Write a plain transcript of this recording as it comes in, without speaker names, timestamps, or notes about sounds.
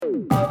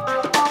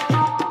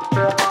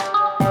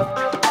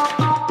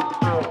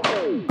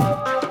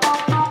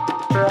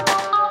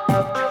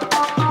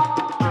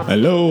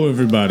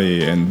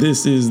everybody, and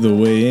this is The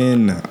Way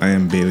In. I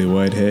am Bailey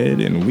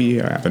Whitehead, and we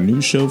have a new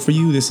show for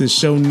you. This is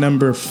show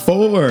number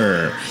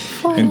 4.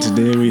 And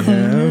today we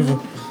have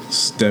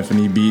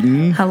Stephanie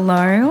Beaton.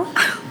 Hello.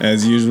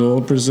 As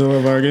usual, Priscilla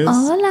Vargas.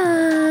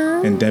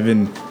 Hola. And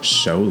Devan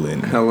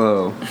Schoelen.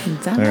 Hello.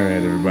 All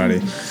right, everybody.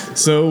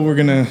 So we're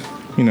going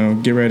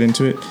to, get right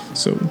into it.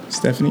 So,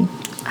 Stephanie.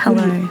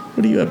 Hello.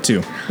 What are you up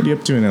to? What are you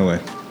up to in LA?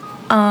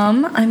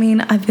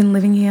 I've been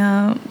living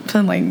here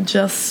for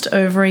just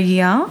over a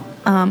year.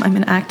 I'm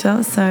an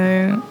actor,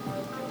 so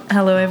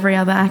hello every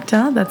other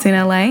actor that's in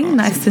LA.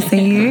 Nice to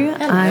see you.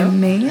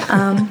 I'm me.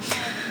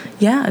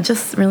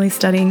 Just really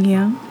studying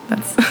here.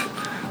 That's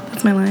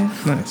my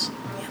life. Nice.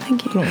 Yeah,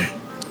 thank you. Cool.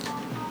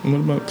 And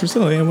what about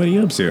Priscilla? Yeah, what are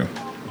you up to?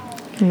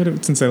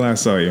 Since I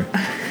last saw you.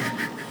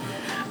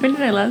 When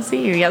did I last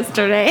see you?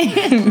 Yesterday.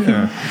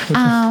 Yeah.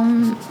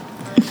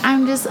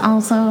 I'm just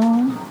also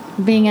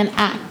being an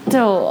actor.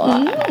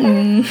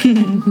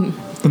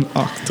 An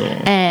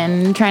actor.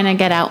 And trying to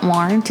get out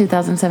more.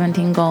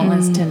 2017 goal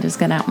is to just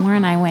get out more.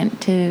 And I went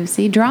to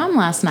see Drum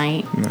last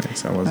night.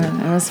 Nice. How was it?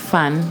 It was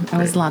fun. It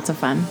was lots of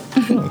fun.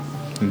 Cool.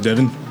 And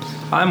Devan?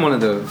 I'm one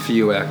of the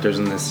few actors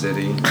in this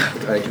city.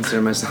 I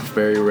consider myself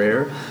very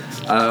rare.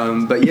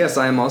 But yes,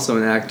 I am also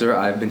an actor.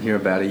 I've been here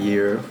about a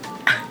year,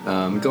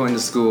 going to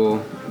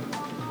school,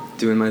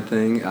 doing my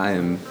thing. I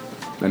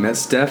met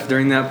Stef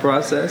during that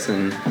process,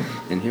 and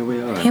here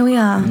we are. Here we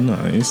are.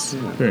 Nice.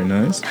 Very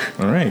nice.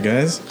 All right,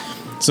 guys.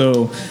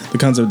 So the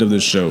concept of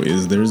this show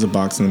is there's a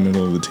box in the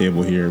middle of the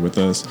table here with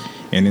us,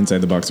 and inside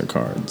the box are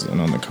cards. And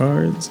on the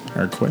cards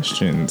are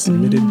questions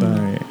submitted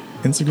by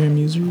Instagram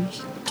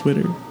users,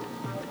 Twitter,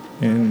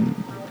 and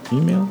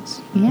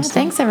emails. Yeah,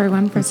 thanks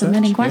everyone for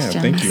submitting questions.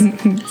 Yeah, thank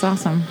you. It's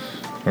awesome.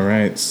 All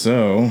right,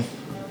 so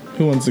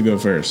who wants to go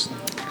first?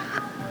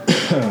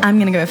 I'm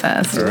going to go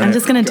first. Right. I'm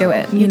just going to do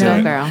it. You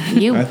go, girl.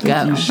 You I go.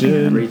 think you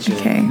should.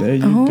 Okay. There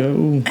you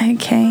go.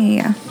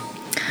 Okay.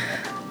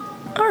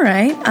 All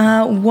right.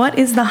 What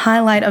is the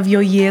highlight of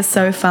your year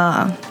so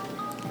far?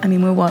 I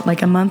mean, we're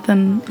a month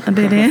and a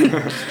bit in?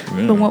 Yeah.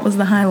 But what was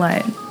the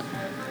highlight?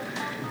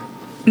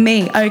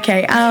 Me.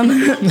 Okay.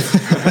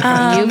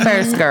 You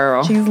first,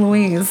 girl. Jeez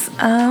Louise.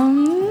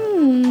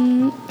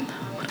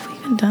 What have we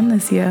even done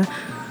this year?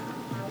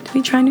 Did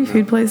we try new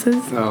food places?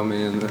 Oh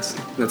man, that's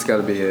got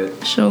to be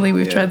it. Surely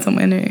we've tried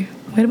somewhere new.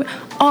 Where did we?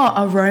 Oh,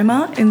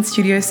 Aroma in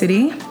Studio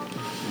City.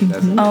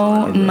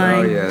 Oh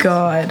my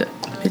god.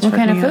 What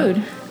kind of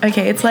food?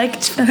 Okay, it's like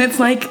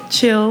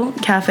chill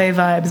cafe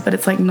vibes, but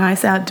it's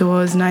nice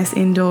outdoors, nice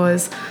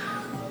indoors.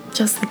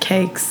 Just the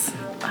cakes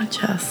are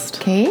just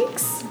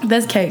Cakes?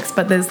 There's cakes,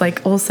 but there's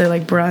also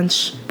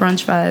brunch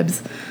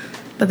vibes.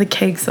 But the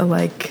cakes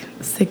are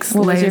 6 What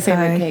was layers your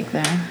favorite high. cake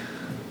there?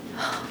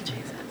 Oh,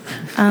 Jesus.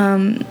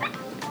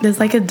 There's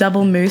a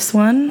double mousse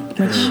one,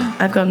 which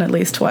I've gotten at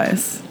least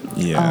twice.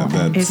 Yeah,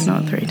 that's... If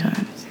not 3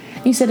 times.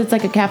 You said it's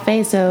like a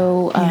cafe,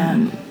 so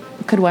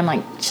could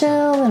one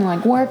chill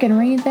and work and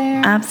read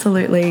there?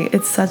 Absolutely.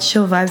 It's such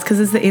chill vibes because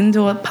there's the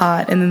indoor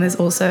part and then there's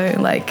also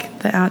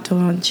the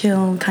outdoor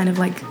chill kind of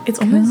it's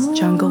almost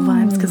jungle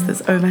vibes because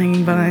there's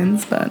overhanging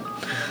vines, but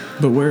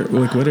where,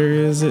 what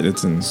area is it?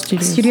 It's in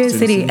Studio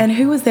City. And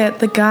who was there?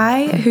 The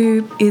guy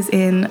who is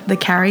in the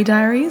Carrie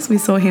Diaries. We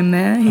saw him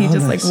there. He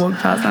nice. walked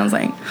past and I was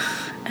like,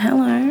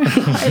 hello.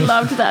 I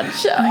loved that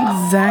show.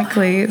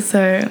 Exactly.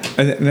 So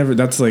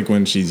that's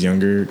when she's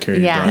younger,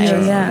 Carrie.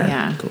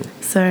 Yeah. Cool.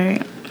 So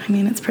I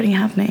mean, it's pretty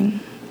happening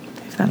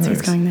if that's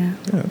who's going there.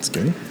 Yeah, that's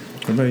good.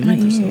 What about What about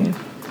you, you?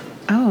 Priscilla?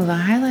 Oh, the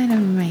highlight of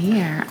my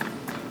year.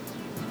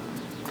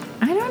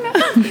 I don't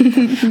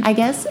know. I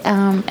guess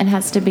it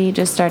has to be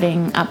just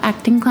starting up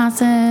acting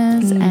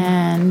classes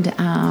and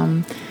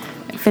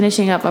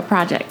finishing up a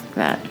project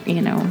that,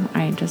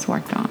 I just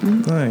worked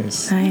on.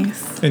 Nice.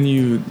 Nice. And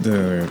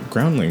the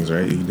Groundlings,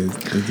 right? You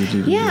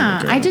did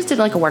Yeah, I just did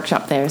a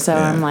workshop there, so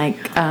Yeah.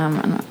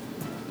 I'm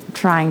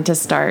trying to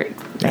start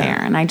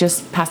there, and I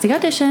just passed the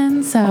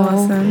audition, so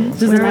Awesome.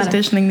 We're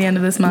auditioning the end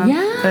of this month.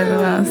 Yeah. Both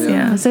of us,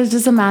 yeah. So it's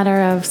just a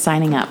matter of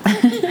signing up.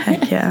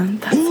 Heck yeah.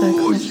 That's so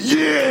cool.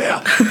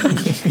 Yeah.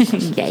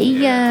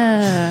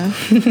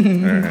 All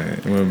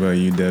right. What about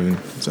you, Devan?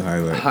 It's a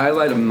highlight.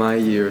 Highlight of my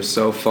year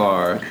so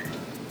far,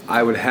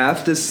 I would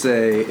have to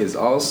say is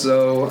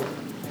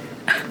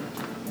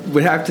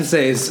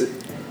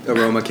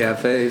Aroma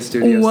Cafe,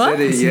 Studio What?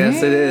 City.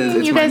 Yes, it is.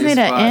 It's You my guys new need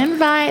spot. to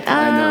invite us.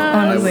 I know.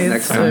 Honestly,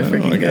 Next it's so time,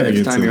 freaking good.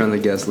 next time you're on the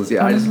guest list.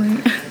 Yeah,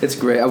 it's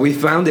great. We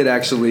found it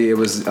actually. It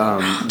was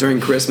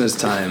during Christmas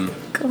time,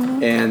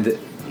 and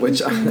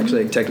which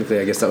actually technically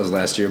I guess that was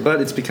last year,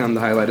 but it's become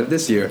the highlight of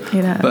this year.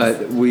 It has.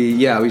 But we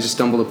just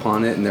stumbled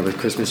upon it, and there were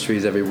Christmas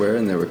trees everywhere,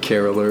 and there were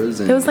carolers.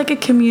 And It was a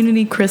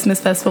community Christmas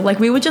festival.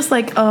 We were just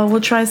oh,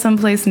 we'll try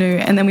someplace new.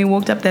 And then we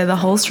walked up there. The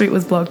whole street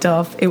was blocked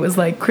off. It was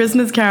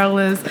Christmas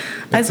carolers.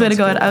 I swear to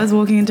God, I was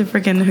walking into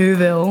freaking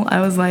Whoville.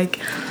 I was like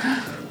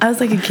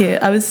a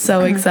kid. I was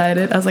so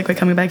excited. I was we're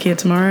coming back here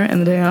tomorrow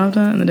and the day after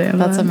and the day after.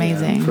 That's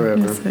amazing.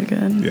 forever. It's so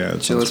good. Yeah,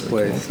 it Chillest sounds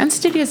pretty place. And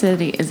Studio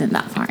City isn't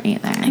that far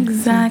either.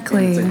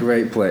 Exactly. It's a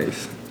great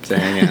place to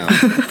hang out.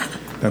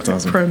 That's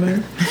awesome.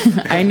 Promo.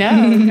 I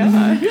know.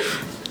 God.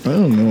 I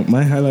don't know.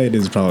 My highlight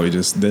is probably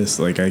just this.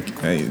 Like I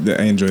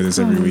enjoy this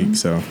every week,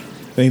 so I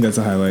think that's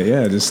a highlight.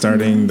 Yeah, just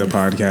starting the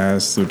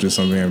podcast, which is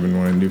something I've been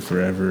wanting to do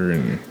forever,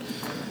 and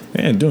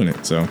doing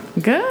it. So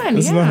Good.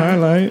 this is the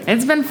highlight.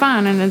 It's been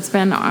fun, and it's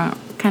been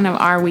kind of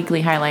our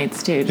weekly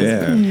highlights too.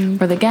 Just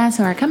for the guests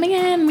who are coming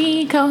in,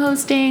 me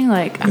co-hosting.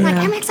 Like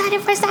I'm excited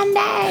for Sunday.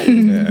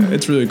 Yeah,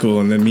 it's really cool,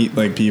 and then meet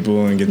like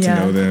people and get to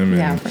know them.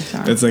 And for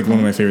sure. That's like one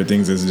of my favorite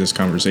things is just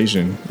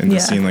conversation and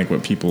just seeing like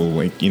what people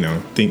like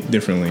think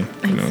differently.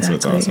 So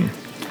it's awesome.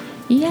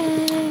 Yay!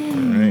 All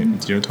right,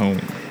 it's your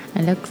turn.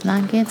 It looks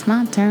like it's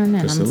my turn,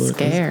 and I'm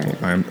scared.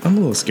 I'm a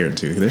little scared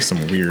too. There's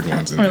some weird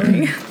ones in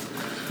there.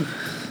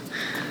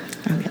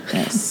 Look at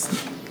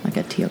this, like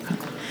a teal color.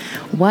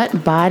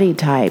 What body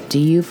type do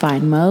you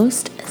find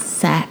most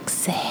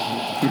sexy?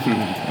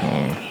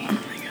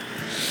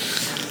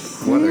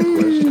 What a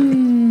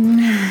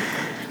question.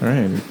 All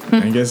right,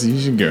 I guess you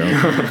should go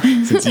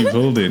since you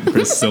pulled it,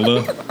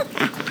 Priscilla.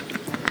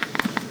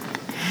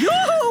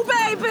 Yoo-hoo,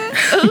 baby!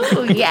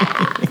 Ooh,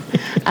 yeah.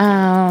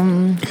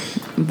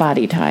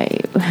 Body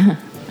type.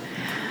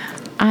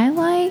 I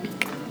like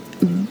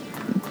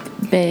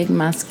big,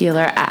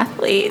 muscular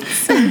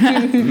athletes.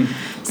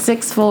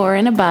 6'4"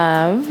 and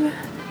above.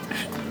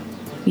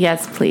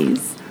 Yes,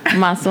 please.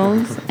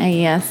 Muscles.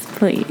 Yes,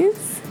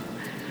 please.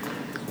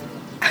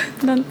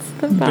 That's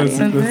the body.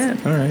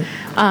 That's all right.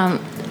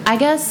 I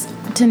guess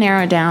to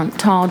narrow it down,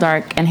 tall,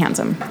 dark, and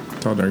handsome.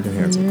 Tall, dark, and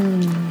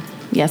handsome.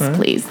 Yes,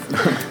 please.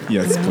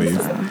 Yes, please.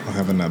 I'll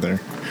have another.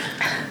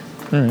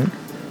 All right.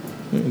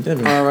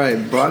 Devan. All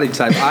right, body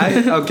type.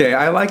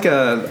 I like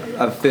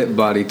a fit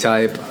body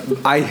type.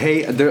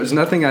 There's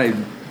nothing I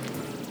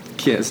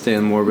can't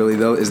stand more really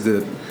though is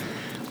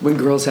when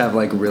girls have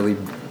like really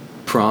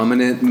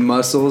prominent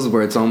muscles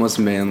where it's almost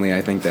manly.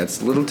 I think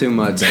that's a little too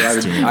much.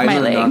 That's too much. I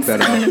would knock legs.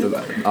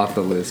 that off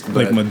the list. But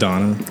Like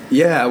Madonna,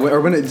 yeah,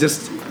 or when it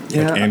just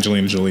like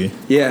Angelina Jolie.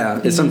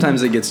 yeah,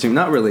 sometimes it gets too.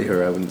 Not really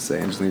her. I wouldn't say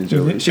Angelina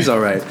Jolie. She's all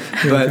right,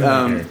 but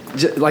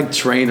like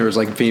trainers,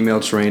 like female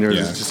trainers,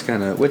 Yeah. is just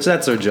kind of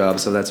that's their job,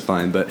 so that's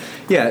fine. But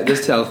yeah,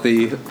 just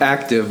healthy,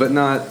 active, but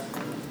not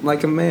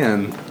like a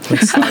man. Body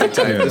type.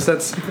 Yeah. Just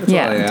that's all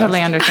I ask.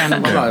 Totally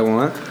understandable. That's all I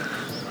want,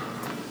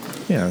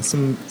 Yeah,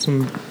 some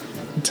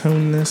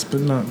toneness,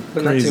 but not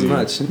but crazy.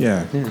 not too much.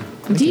 Yeah.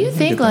 Do you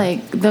think get that.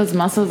 like those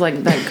muscles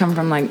like that come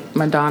from like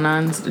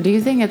Madonna? Do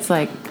you think it's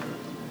like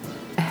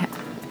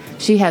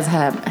she has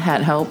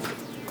had help?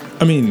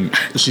 I mean,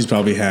 she's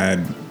probably had.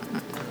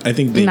 I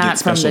think they Not get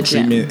from special the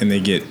gym. treatment and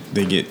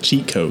they get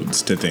cheat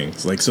codes to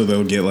things. Like so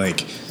they'll get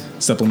like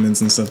supplements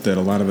and stuff that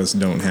a lot of us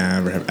don't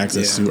have or have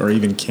access to or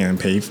even can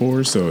pay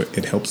for, so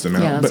it helps them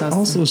out. Yeah, but that's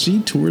also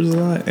she tours a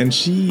lot and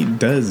she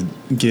does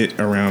get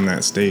around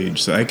that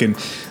stage. So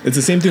it's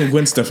the same thing with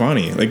Gwen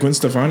Stefani. Like Gwen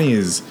Stefani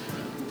is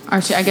Or I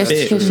guess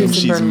fit because and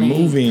she's she's burly.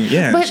 moving.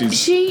 Yeah, But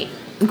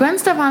Gwen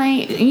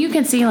Stefani, you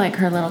can see like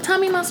her little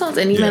tummy muscles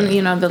and even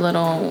the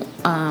little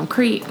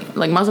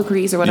muscle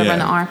crease or whatever in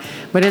the arm.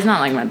 But it's not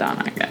like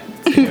Madonna, I guess.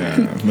 yeah,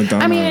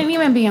 Madonna. I mean, and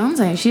even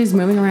Beyonce, she's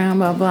moving around,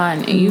 blah blah,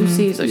 and you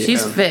see, so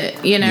she's fit,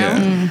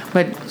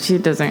 but she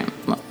doesn't.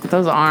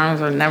 Those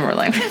arms are never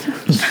like.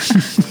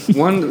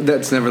 One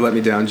that's never let me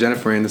down,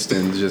 Jennifer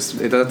Aniston.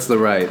 That's the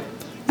right.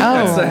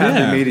 That's the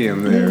happy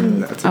medium there.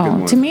 That's a good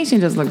one. To me, she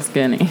just looks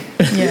skinny.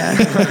 Yeah.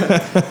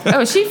 Oh,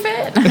 is she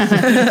fit?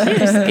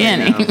 She's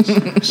skinny.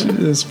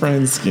 She's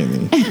friend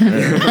skinny.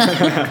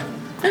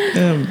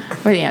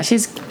 But yeah,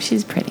 she's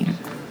pretty.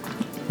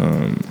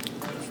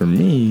 For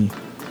me,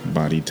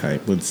 body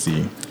type. Let's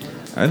see.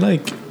 I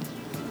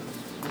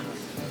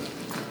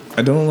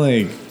don't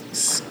like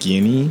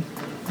skinny,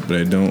 but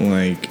I don't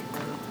like.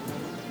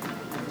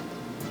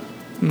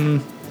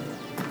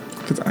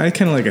 Because I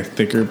kind of like a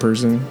thicker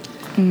person.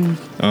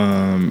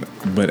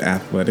 But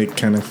athletic,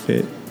 kind of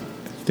thick.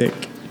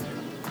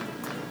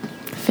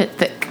 Fit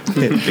thick.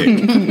 Fit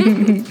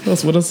thick.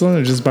 What else on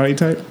there? Just body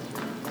type?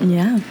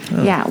 Yeah.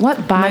 Yeah.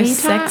 What body Most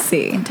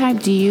sexy.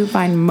 type do you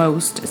find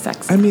most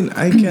sexy? I mean,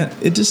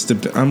 it just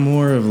I'm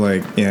more of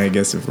like, I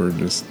guess if we're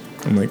just,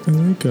 I like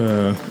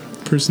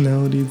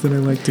personalities that I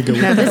like to go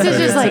with. No, this is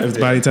just like It's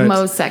body types.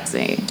 most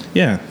sexy.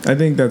 Yeah, I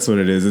think that's what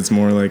it is. It's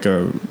more like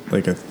a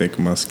thick,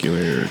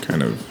 muscular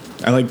kind of.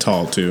 I like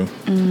tall too.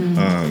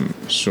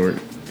 Short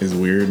is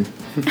weird.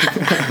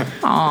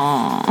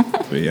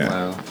 Aww. But yeah,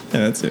 Wow. yeah,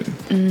 that's it. I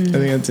think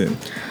that's it.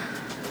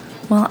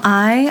 Well,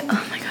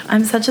 oh my God,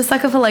 I'm such a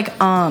sucker for like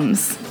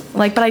arms.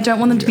 Like, but I don't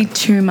want them to be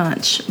too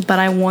much, but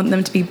I want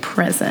them to be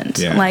present.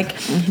 Yeah. Like,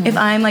 if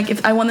I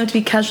want them to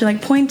be casually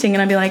like pointing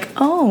and I'd be like,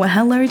 oh,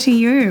 hello to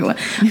you.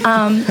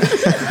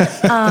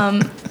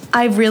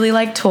 I really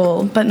like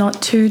tall, but not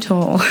too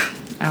tall.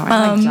 Oh,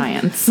 I like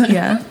giants.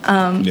 Yeah.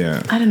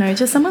 Yeah. I don't know,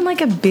 just someone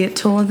like a bit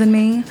taller than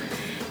me.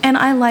 And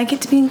I like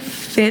it to be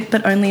fit,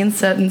 but only in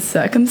certain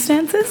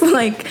circumstances.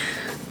 Like,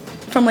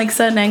 from like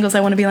certain angles, I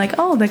want to be like,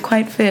 oh, they're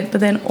quite fit.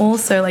 But then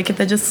also, like, if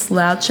they're just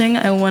slouching,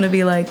 I want to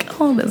be like,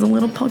 oh, there's a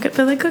little pocket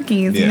for their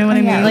cookies. You know what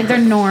I mean? Yeah, like they're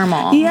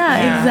normal.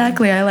 Yeah,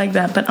 exactly. I like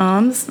that. But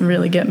arms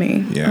really get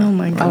me. Yeah. Oh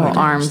my Oh, god.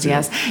 arms,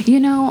 yes. You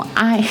know,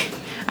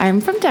 I'm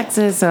from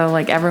Texas, so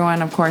like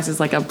everyone, of course, is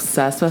like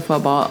obsessed with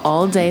football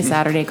all day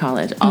Saturday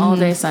college, all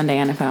day Sunday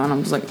NFL, and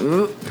I'm just like,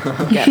 ooh,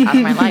 get out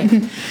of my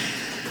life.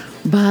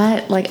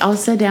 But like I'll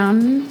sit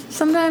down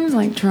sometimes,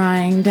 like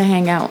trying to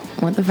hang out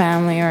with the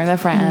family or the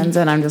friends,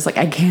 and I'm just like,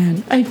 I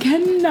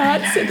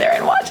cannot sit there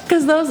and watch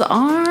because those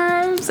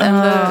arms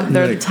and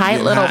their like,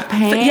 tight little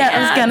pants. Yeah, I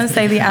was gonna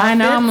say the outfits. I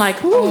know. I'm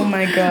like, ooh, oh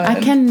my god. I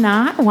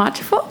cannot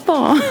watch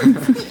football.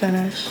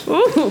 Finish.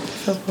 Ooh.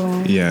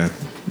 Football. Yeah.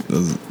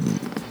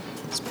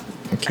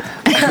 Okay.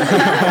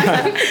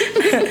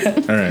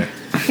 All right.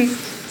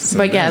 So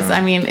But yes, now-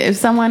 I mean, if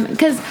someone,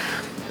 because,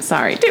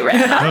 sorry to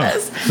rant on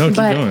this, No, keep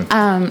but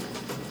going.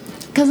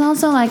 because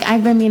also like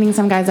I've been meeting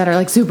some guys that are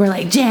like super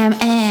like jam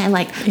and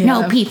like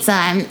no pizza,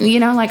 and you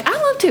know, like I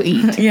love to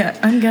eat. Yeah,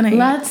 I'm gonna eat.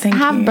 Let's Thank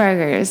have you.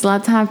 burgers.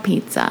 Let's have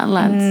pizza.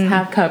 Let's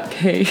have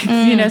cupcakes.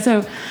 You know,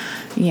 so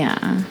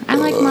yeah, I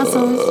like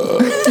mussels.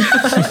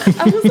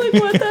 I was like,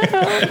 what the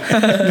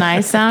hell?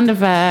 Nice sound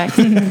effect.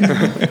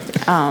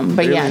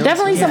 But yeah,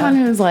 definitely someone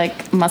who's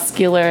like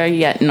muscular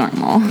yet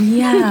normal.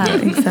 Yeah,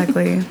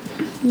 exactly.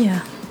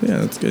 Yeah. Yeah,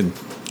 that's good.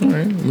 All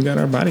right, we got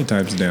our body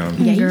types down.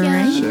 Yeah,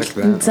 Check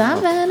that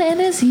out. Devan, it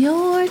is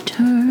your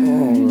turn.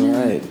 All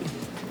right.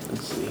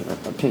 Let's see.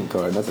 A pink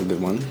card. That's a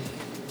good one.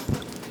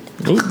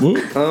 Whoop,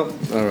 whoop. Oh,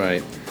 all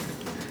right.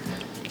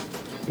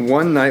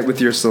 One Night with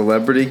Your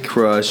Celebrity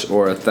Crush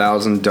or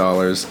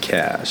 $1,000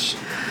 Cash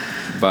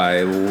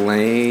by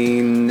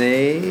Lene.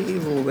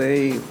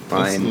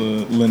 That's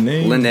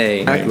Lene. Lene.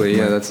 Exactly.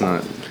 Yeah, that's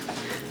not.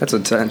 That's a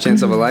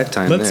chance of a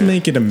lifetime. Let's there.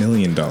 make it $1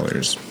 million.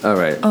 All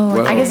right. Oh,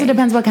 Well, I guess it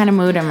depends what kind of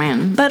mood I'm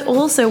in. But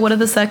also, what are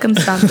the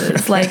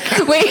circumstances? Like,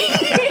 Wait.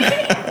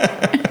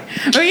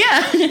 Oh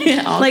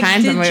yeah. All like,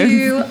 kinds of did moods.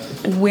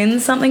 you win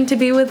something to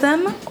be with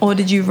them, or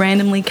did you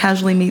randomly,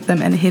 casually meet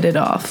them and hit it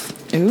off?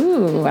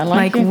 Ooh, I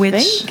like your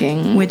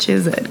thinking. which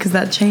is it? Because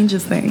that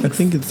changes things. I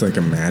think it's like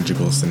a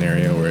magical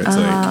scenario where it's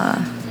like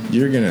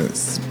you're gonna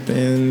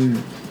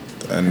spend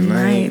a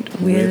night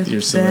with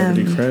your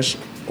celebrity them. crush,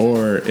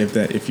 or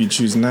if you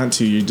choose not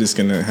to, you're just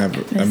gonna have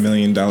 $1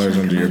 million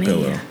under your money.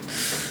 pillow.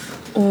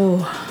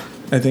 Oh,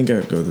 I think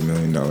I'd go with $1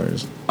 million.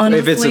 honestly,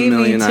 If it's a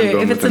million, me I'm too.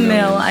 going If with it's a $1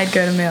 million. mil, I'd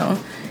go to mil.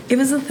 If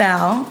it's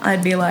 $1,000,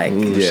 I'd be like,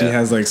 Ooh, she Yeah.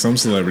 has like some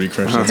celebrity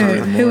crush that's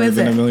worth Who more is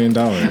than it? $1 million.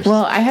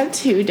 Well, I have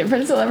two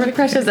different celebrity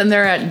crushes, and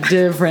they're at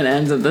different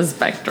ends of the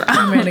spectrum.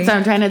 ready. So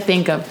I'm trying to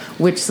think of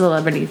which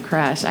celebrity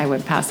crush I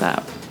would pass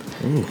up.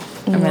 Ooh.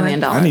 $1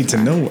 million. I need to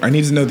know. I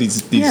need to know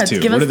these yeah, two.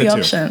 give What us are the the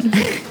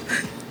two?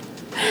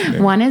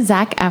 option. One is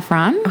Zac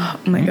Efron. Oh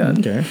my god.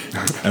 Okay.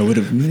 I would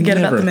have Forget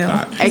about never the mill.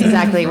 thought.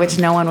 Exactly, which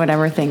no one would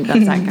ever think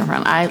that's Zac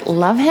Efron. I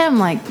love him.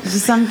 Like,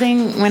 just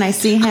something, when I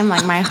see him,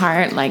 like, my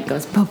heart, like,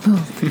 goes boom,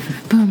 boom,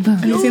 boom, boom.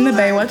 Have you seen the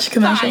Baywatch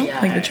commercial?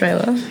 Like the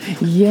trailer?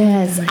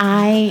 Yes,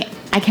 I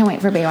can't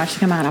wait for Baywatch to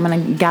come out. I'm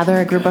going to gather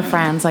a group of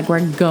friends. Like,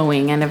 we're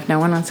going. And if no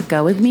one wants to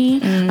go with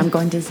me, I'm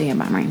going to see it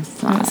by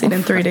myself. I'll see it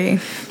in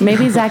 3D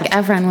Maybe Zac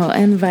Efron will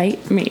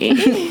invite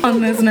me.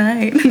 on this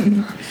night.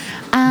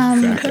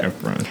 Zac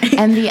Efron.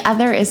 And the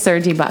other is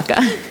Serge Ibaka.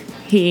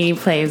 He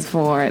plays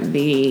for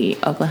the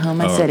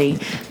Oklahoma City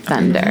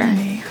Thunder.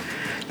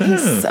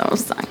 He's so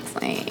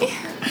sexy.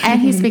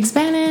 And he speaks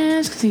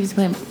Spanish because he used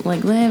to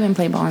live and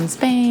play ball in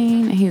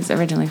Spain. He's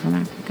originally from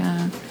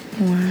Africa.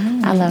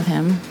 Wow. I love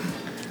him.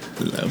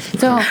 Love.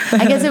 So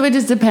I guess it would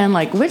just depend,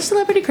 like, which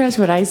celebrity crush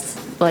would I,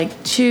 like,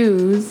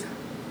 choose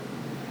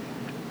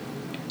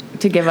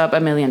to give up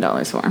 $1 million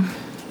for?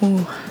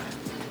 Ooh.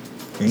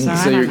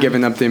 So you're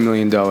giving up the $1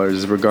 million For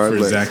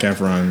regardless. Zac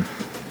Efron.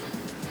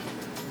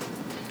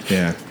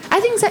 Yeah. I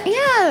think so.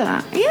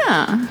 Yeah.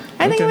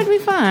 I think it Okay. would be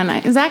fun.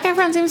 Zac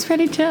Efron seems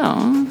pretty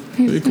chill.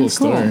 Pretty cool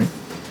story.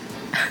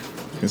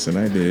 I said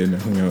I did. I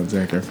hung out with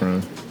Zac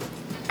Efron.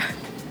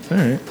 All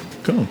right.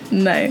 Cool.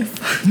 Nice.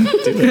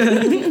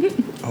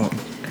 Oh,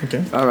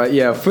 okay. All right,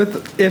 yeah.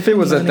 If it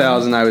was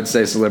 1,000, I would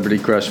say celebrity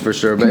crush for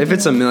sure. But if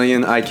it's $1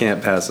 million, I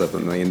can't pass up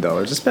 $1 million,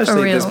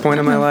 especially at this real. point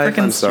in my I'm a life.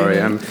 I'm freaking sorry,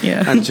 student.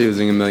 Yeah. I'm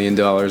choosing $1 million,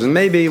 and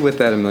maybe with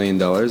that $1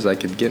 million, I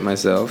could get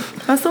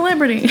myself A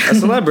celebrity. a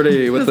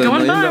celebrity with Just $1 go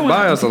and million. buy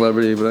Buy one. a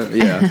celebrity, but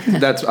yeah,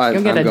 that's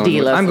You'll get a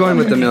D-list I'm going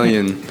with the $1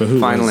 million. But who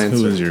Final was, answer.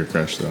 who was your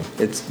crush though?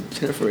 It's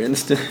Jennifer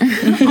Aniston.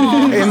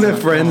 In the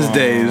Friends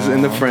days.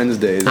 In the Friends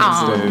days.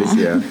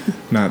 Yeah.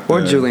 Not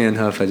Or the- Julianne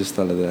Hough. I just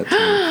thought of that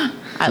too.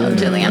 I love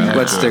Jillian. Yeah.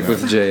 Let's stick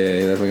with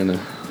JA. That we're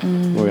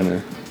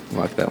gonna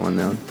lock that one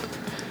down.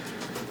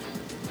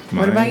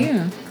 What about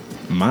you?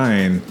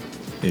 Mine,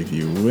 if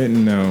you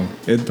wouldn't know,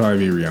 it'd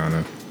probably be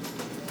Rihanna.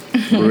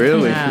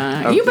 Really?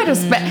 You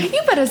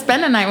better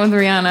spend a night with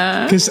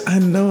Rihanna. Because I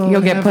know You'll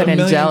I'd get have put $1 in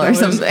million jail or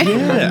something.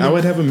 Yeah, I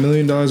would have $1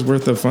 million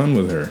worth of fun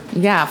with her.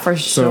 Yeah, for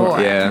So, sure.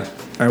 Yeah.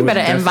 I You would better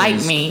definitely-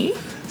 invite me.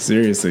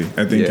 Seriously,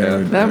 I think Yeah. I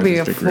would. That would I'd be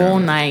a stick full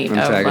Rihanna. night I'm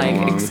of tagging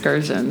like along.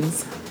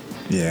 excursions.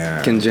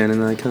 Yeah. Can Jen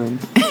and I come?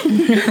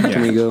 yeah.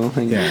 Can we go?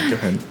 Yeah, go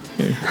ahead.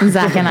 Yeah.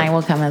 Zach and I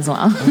will come as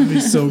well. It'd be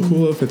so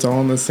cool if it's all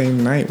on the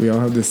same night. We all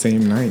have the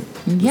same night.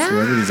 Yeah. The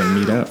celebrities will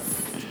meet up.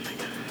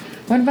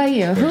 What about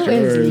you? Who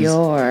is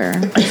your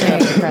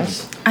celebrity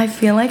crush? I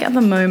feel like at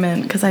the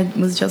moment, because I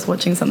was just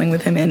watching something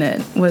with him in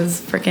it, was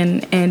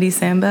freaking Andy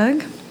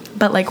Samberg.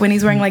 But like when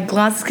he's wearing like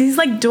glasses, 'cause he's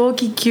like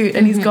dorky cute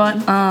and he's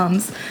got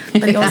arms,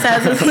 but he also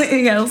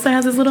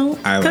has his little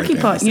cookie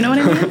pot. You know what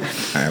I mean?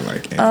 I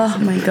like it. Oh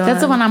my god,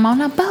 That's the one I'm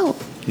on a boat.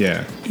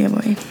 Yeah. Yeah,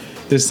 boy.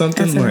 There's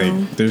something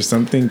SNL. there's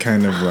something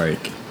kind of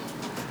like,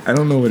 I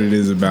don't know what it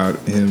is about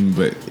him,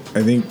 but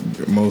I think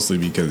mostly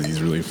because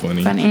he's really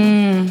funny.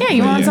 Yeah,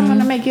 you want Yeah. someone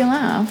to make you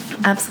laugh.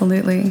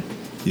 Absolutely.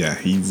 Yeah,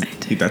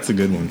 that's a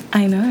good one.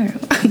 I know.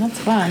 That's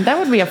fun. That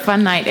would be a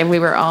fun night if we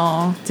were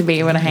all to be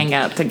able to hang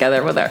out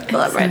together with our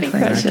celebrity Exactly.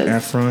 crushes.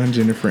 Efron,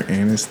 Jennifer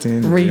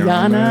Aniston,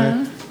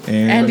 Rihanna,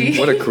 and Andy.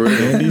 What a crew.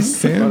 Andy What a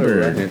Samberg.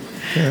 record.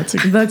 Yeah, that's a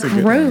The that's a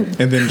good crew. one.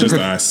 And then just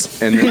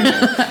us. And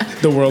then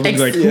The world is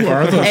like, who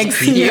are those?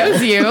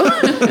 Excuse you.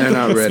 they're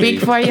not ready.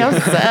 Speak for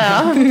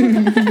yourself.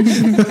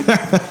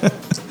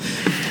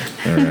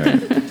 All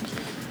right.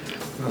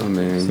 Oh,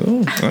 man.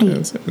 So,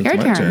 it's Your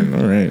my turn. turn.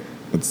 All right.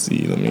 Let's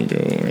see. Let me go.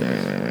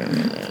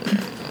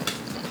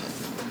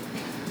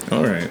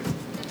 All right.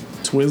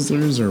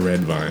 Twizzlers or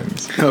Red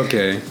Vines?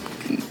 Okay.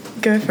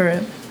 Go for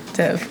it,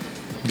 Dev.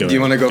 Go Do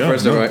you want to go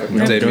first or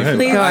No, Dave? go ahead.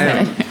 Please. Go I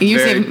am ahead. You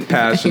very seem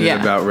passionate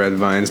yeah. about red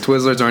vines.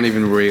 Twizzlers aren't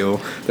even real.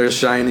 They're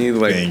shiny,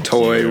 like Thank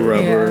toy you.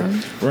 rubber.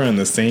 Yeah. We're on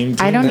the same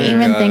team. I don't there.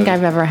 even God. think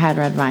I've ever had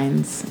red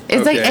vines.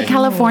 It's like Okay. a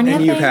California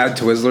And thing. you've had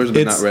Twizzlers, but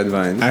It's- not red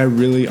vines. I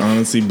really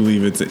honestly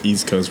believe it's an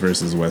East Coast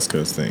versus West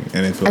Coast thing,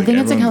 and I feel like I think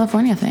it's a everyone-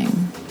 California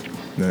thing.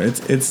 No,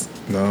 it's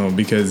no,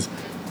 because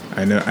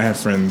I know I have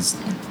friends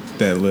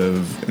that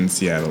live in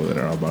Seattle that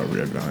are all about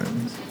red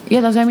vines.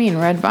 Yeah, that's what I mean.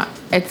 Red vine.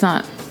 It's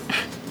not.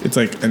 It's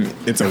like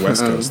it's a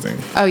West Coast thing.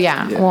 Oh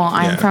yeah. Yeah. Well,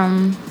 I'm Yeah.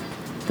 from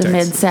the Texas.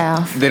 mid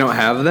South. They don't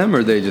have them,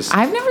 or they just.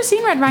 I've never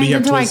seen red vines have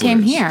until I came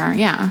Twizzlers. here.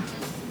 Yeah.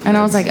 And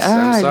I was like,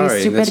 I'm oh, sorry,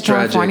 these stupid that's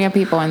tragic. California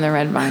people and the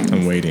red vines.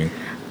 I'm waiting.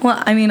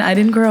 Well, I mean, I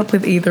didn't grow up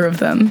with either of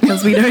them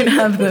because we don't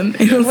have them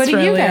in Australia. What do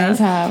you guys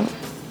have?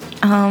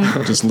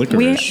 Just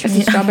licorice. Is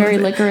it strawberry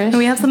licorice? And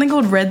we have something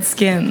called red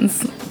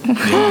skins,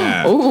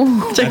 Yeah.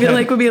 which I feel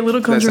like would be a little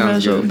That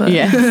sounds controversial. good. But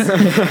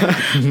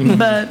Yes.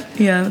 but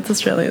yeah, it's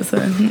Australia, so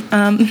And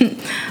do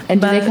they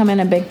But- come in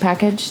a big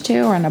package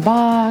too, or in a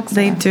box?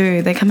 they or?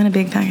 do. They come in a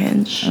big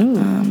package.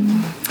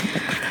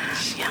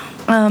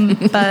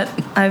 But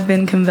I've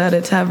been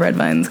converted to have red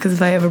vines because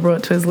if I ever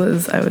brought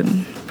Twizzlers, I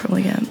would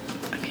probably get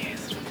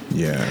abused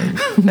Yeah.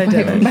 by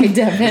Devan. By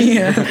Devan.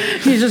 Yeah,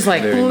 He's just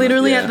like, Very-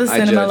 literally Yeah, at the I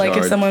cinema, judge like if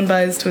hard. someone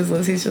buys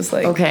Twizzlers, he's just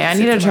like, okay, I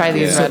need to try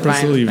these So red vines.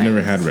 Priscilla, you've never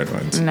things. had red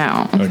vines.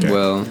 No. Okay.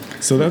 Well,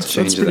 So that's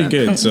change pretty that.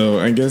 good. So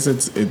I guess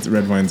it's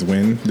red vines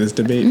win this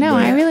debate. No,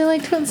 but I really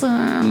like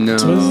Twizzlers. no.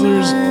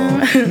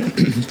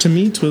 Twizzlers. To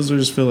me,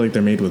 Twizzlers feel like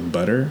they're made with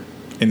butter,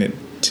 and it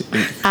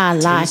I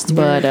like tastes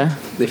weird. butter.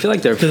 They feel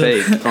like they're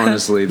fake,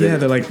 honestly. Yeah,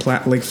 they're like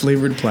like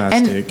flavored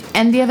plastic.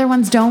 And the other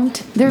ones don't.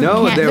 They're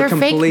No, they're fake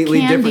completely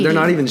candy. different. They're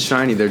not even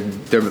shiny. They're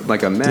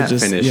like a They're matte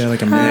just finish. yeah,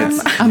 like a matte.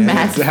 A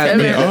matte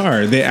They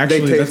are. They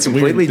actually. taste That's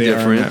completely weird. They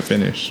different. are matte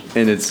finish.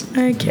 And it's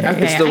okay.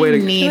 Okay. it's the way I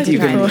to need you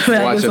to can try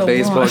that. watch That a was a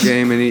baseball lot.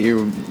 game and eat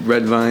your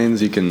red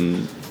vines. You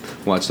can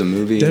watch the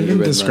movie. and eat Devin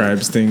red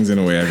describes things in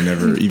a way I've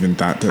never even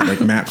thought to.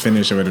 Like matte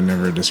finish, I would have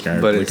never described.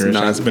 But it's licorice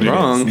not as, but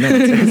wrong. It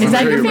is. No, it's Is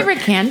that Very your right. favorite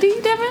candy,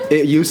 Devin?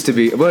 It used to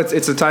be. Well,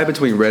 it's a tie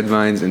between red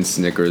vines and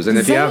Snickers, and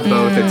if you have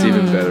both, it's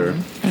even better.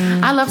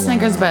 I love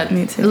Snickers, but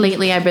Me too.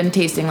 lately I've been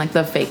tasting like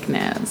the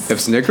fakeness. If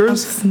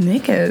Snickers,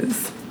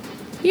 Snickers.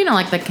 You know,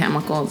 like the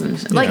chemicals and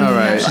shit. Like, All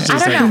right. I Just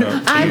don't know.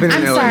 like, I'm Even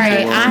in LA, sorry.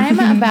 they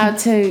won't. I'm about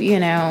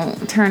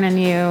to, turn a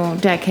new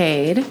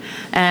decade,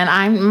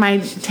 and my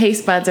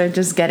taste buds are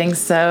just getting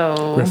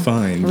so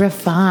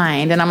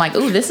Refined. and I'm like,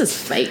 ooh, this is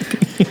fake.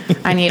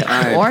 I need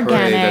I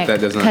organic pray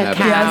that doesn't cacao.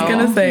 happen. Yeah, I was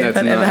gonna say That's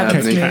that never not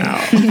happens to me.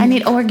 happening. I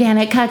need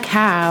organic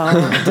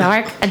cacao,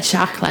 dark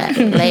chocolate,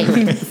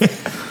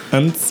 lace,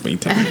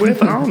 unsweetened.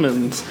 with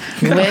almonds.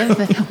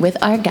 with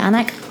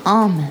organic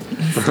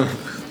almonds.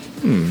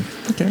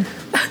 Okay.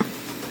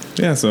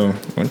 Yeah. So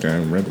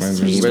okay, red vines.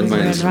 Sweet Red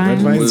vines. Red Red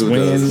vines Blue win.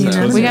 does Yeah.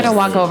 sound We got to good.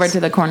 walk over to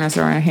the corner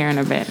store here in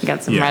a bit and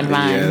get some Yeah. red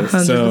vines.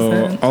 Yes. So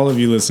 100%. all of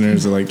you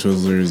listeners that like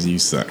Twizzlers, you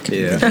suck.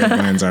 Yeah. Because red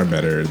vines are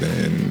better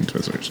than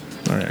Twizzlers.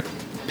 All right.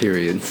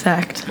 Period.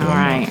 Fact. All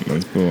right.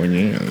 Let's go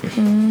again.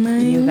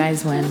 You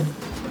guys win.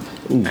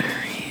 Ooh.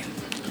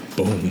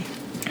 Boom.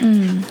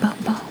 Boom,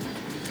 boom.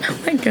 Oh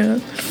my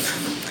god.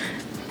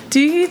 Do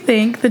you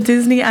think the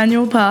Disney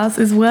annual pass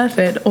is worth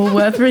it or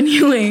worth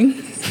renewing?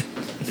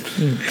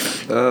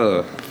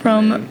 Oh.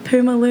 From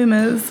Puma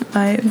Lumas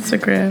by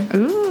Instagram.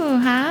 Ooh,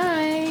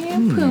 hi.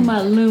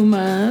 Puma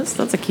Lumas.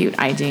 That's a cute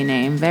IG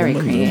name. Very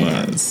creative.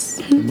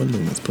 Puma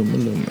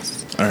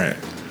Lumas. All right.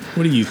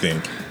 What do you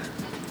think?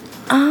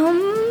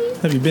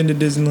 Have you been to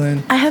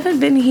Disneyland? I haven't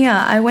been here.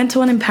 I went to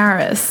one in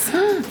Paris.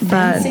 But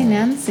Fancy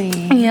Nancy.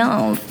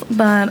 yeah,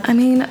 but I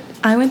mean,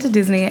 I went to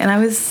Disney and I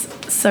was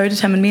so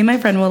determined. Me and my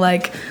friend were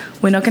like,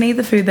 we're not going to eat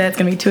the food there. It's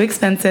going to be too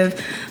expensive.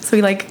 So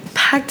we like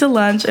packed a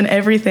lunch and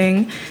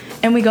everything.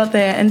 And we got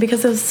there. And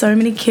because there was so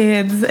many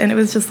kids and it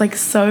was just like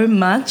so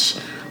much,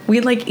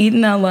 we'd like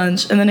eaten our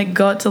lunch. And then it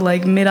got to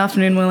like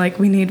mid-afternoon. We're like,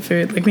 we need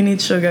food. Like we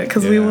need sugar.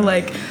 Because we were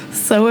like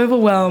so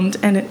overwhelmed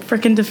and it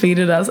freaking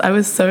defeated us. I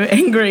was so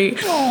angry.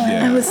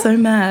 Yeah. I was so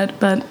mad.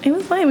 But it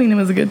was fine. I mean, it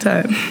was a good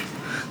time.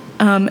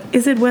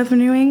 Is it worth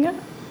renewing?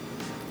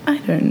 I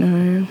don't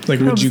know. Like,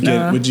 would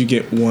you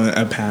get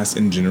a pass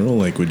in general?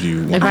 Like, would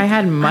you? If I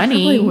had money,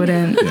 I probably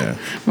wouldn't. Yeah.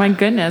 My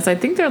goodness, I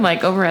think they're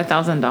like over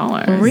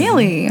 $1,000.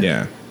 Really?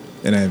 Yeah.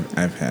 And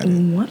I've had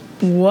it.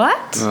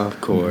 What? Oh, of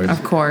course.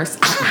 Of course.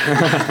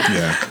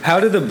 Yeah. How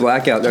do the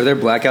blackout? Are there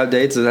blackout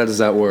dates, or how does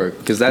that work?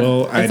 Because that.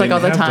 Well, I like didn't all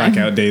the have time.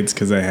 blackout dates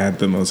because I had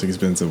the most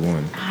expensive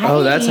one.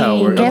 Oh, that's how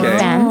it works. Get Okay.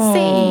 fancy.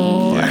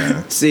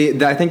 Yeah. See,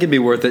 I think it'd be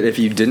worth it if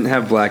you didn't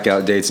have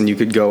blackout dates and you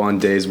could go on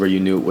days where you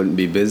knew it wouldn't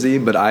be busy.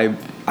 But I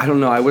don't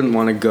know. I wouldn't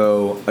want to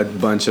go a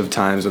bunch of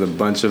times with a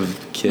bunch of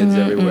kids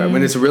everywhere.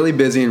 When it's really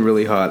busy and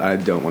really hot, I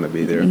don't want to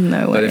be there.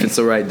 No But way. if it's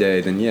the right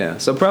day, then yeah.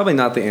 So probably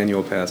not the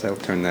annual pass. I'll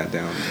turn that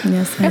down.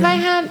 Yes. If I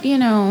had,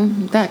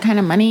 that kind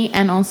of money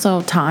and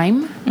also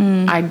time,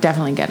 I'd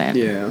definitely get it.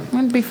 Yeah.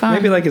 It'd be fun.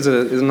 Maybe like as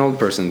an old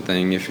person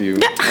thing. If you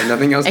have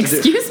nothing else to do.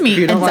 Excuse me, If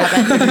you don't like,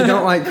 if you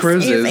don't like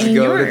cruises, Excuse me,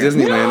 go to you're-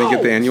 Disneyland and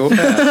get the annual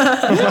pass.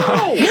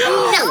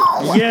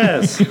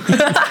 Yes.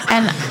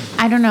 And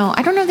I don't know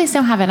if they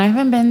still have it. I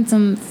haven't been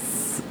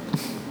since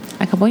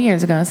a couple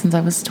years ago, since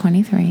I was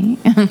 23.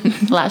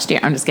 Last year.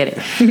 I'm just kidding.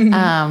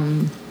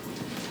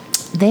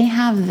 They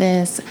have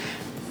this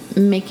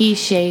Mickey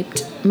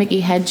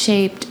head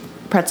shaped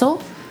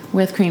pretzel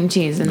with cream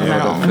cheese in the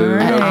middle. the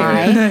food, And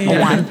okay. I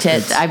want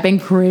it. I've been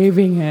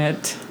craving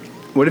it.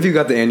 What if you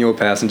got the annual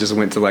pass and just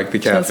went to like the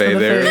Just cafe for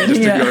the there, food,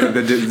 just to yeah. go to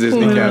the Disney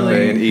Literally.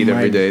 cafe and eat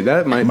every My- day?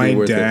 That might be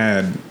worth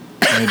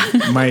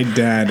it. My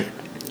dad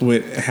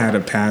had a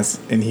pass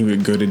and he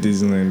would go to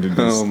Disneyland to just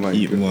Oh my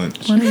eat God.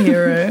 lunch. What a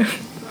hero.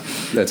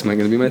 That's going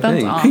to be my That's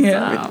thing. awesome.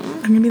 Yeah.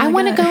 I'm gonna be I that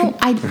want to guy. go.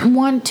 I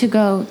want to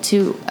go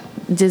to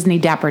Disney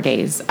Dapper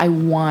Days. I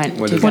want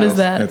What to is go. What is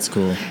that? That's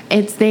cool.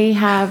 They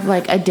have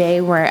like a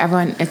day where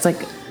everyone. It's like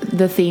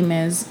the theme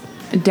is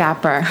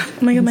dapper. Oh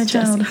my god, my It's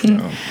just-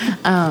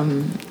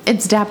 child.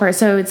 It's dapper,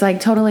 so it's like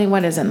totally.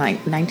 What is it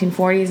like?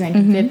 1940s,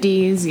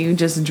 1950s. You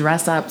just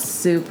dress up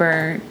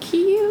super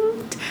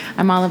cute.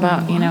 I'm all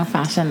about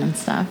fashion and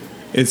stuff.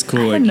 It's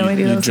cool. had Like no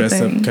idea that you was a dress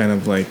up thing. kind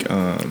of like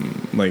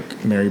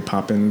Mary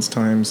Poppins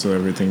time, so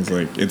everything's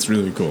like it's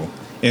really cool.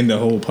 And the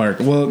whole park,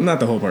 well, not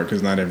the whole park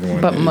because not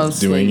everyone But is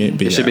mostly. doing it.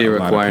 But It should be a lot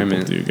of people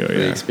requirement do go, for the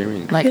yeah.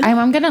 experience. Like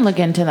I'm gonna look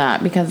into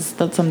that because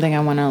that's something I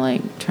want to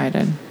like try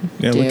to.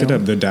 Yeah, do. look it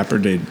up. The Dapper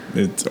Day,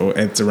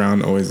 it's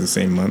around always the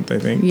same month, I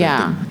think. but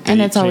Yeah, the and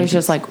date it's always changes.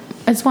 just like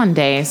it's one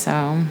day, so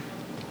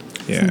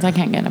yeah. since I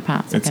can't get a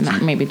pass, I It's-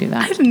 can maybe do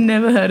that. I've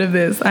never heard of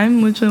this.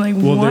 I'm literally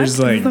like, Well, what? there's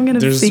like Is some kind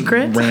of there's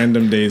secret?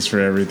 random days for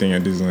everything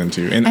at Disneyland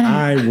too, and And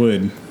I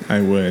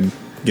would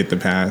get the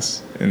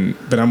pass,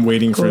 but I'm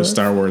waiting for Cool.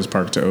 Star Wars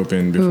Park to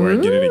open before I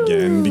get it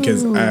again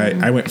because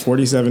I went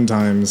 47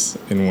 times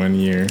in 1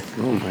 year.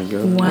 Oh my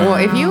god. Wow. Well,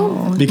 if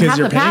you Because have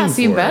you're the pass,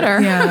 paying you for it.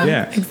 better. Yeah.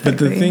 Yeah, but the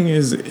exactly. thing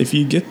is, if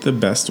you get the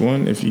best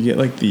one, if you get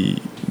like the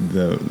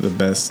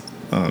best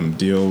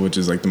deal, which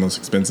is like the most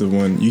expensive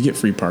one, you get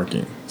free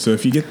parking. So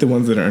if you get the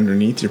ones that are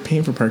underneath, you're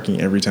paying for parking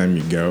every time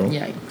you go.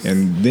 Yikes.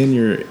 And then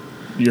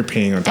you're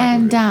paying on top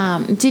And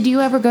of it. did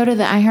you ever go to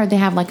I heard they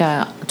have like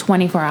a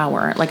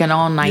 24-hour, like an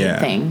all-night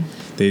thing.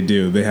 They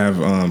do. They have.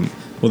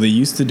 Well, they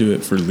used to do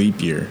it for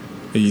leap year.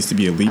 It used to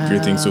be a leap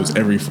year thing, so it's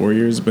every 4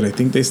 years. But I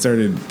think they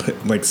started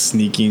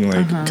sneaking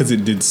because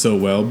it did so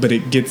well. But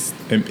it gets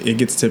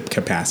to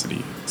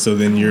capacity, so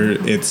then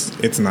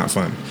it's not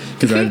fun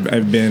because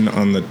I've been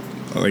on the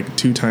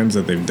 2 times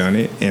that they've done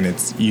it, and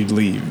you'd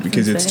leave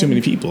because it's too many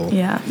people.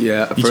 Yeah.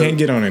 Yeah. You can't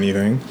get on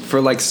anything.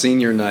 For like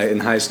senior night in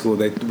high school,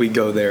 we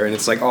go there, and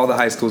it's like all the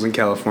high schools in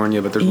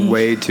California, but there's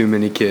way too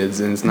many kids,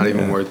 and it's not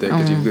even worth it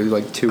because you go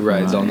like 2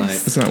 rides all night.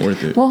 It's not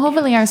worth it. Well,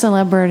 hopefully our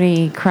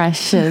celebrity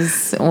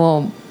crushes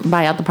will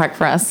buy out the park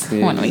for us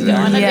when we go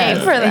on a Yes,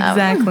 date for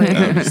them. exactly.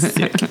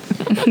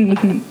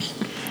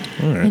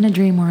 All right. In a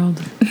dream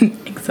world.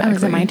 Exactly. Oh,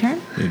 is it my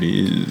turn? It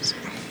is.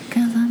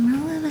 'Cause I'm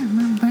rolling in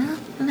my brown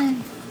light.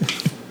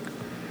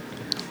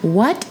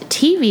 What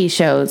TV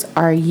shows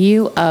are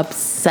you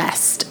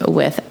obsessed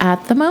with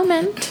at the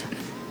moment?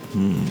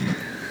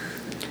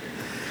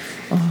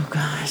 Oh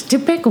gosh, to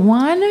pick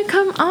one?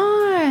 Come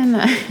on.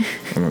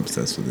 I'm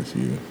obsessed with a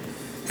few.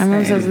 I'm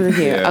obsessed with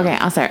you. Yeah. Okay,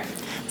 I'll start.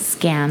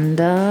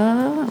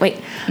 Scandal. Wait.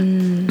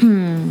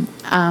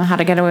 How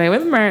to Get Away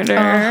with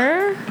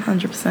Murder.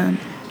 100%.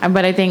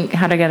 But I think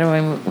How to Get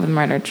Away with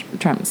Murder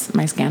trumps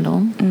my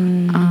Scandal.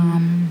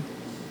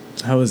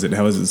 How is it?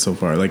 How is it so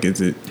far? Like,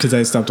 is it because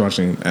I stopped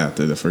watching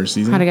after the first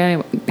season? How to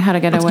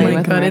Get Oh Away my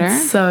with god, Murder.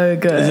 it's so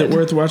good. Is it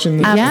worth watching?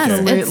 Yes,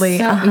 Okay. Absolutely.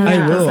 it's so-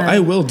 100%. I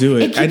will do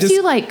it. It keeps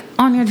you like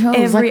on your toes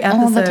Every like,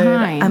 all the episode,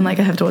 time. I'm like,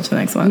 I have to watch the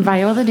next one.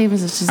 Viola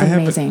Davis is just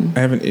amazing. I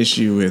have an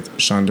issue with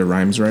Shonda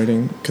Rhimes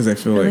writing because I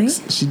feel Really?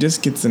 like she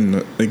just gets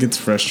it's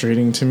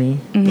frustrating to me.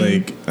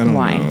 Like I don't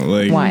Why? know.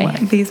 Like Why?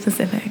 Be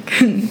specific.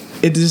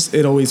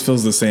 it always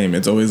feels the same.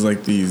 It's always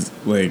like these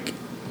like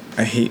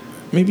I hate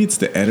maybe it's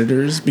the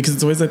editors because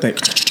it's always like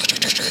that.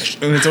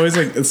 And it's always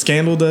like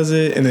Scandal does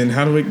it, and then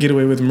How to Get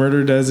Away with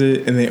Murder does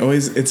it, and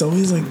it's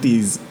always like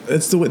these.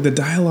 It's the way the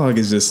dialogue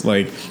is just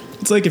like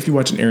it's like if you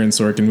watch an Aaron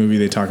Sorkin movie,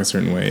 they talk a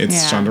certain way.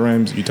 It's Shonda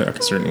Rhimes, you talk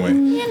a certain way.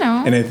 You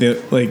know, And I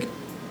feel like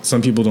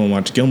some people don't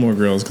watch Gilmore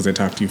Girls because they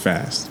talk too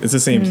fast. It's the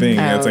same thing.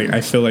 It's like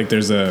I feel like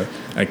there's a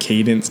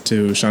cadence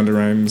to Shonda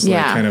Rhimes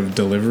like kind of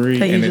delivery,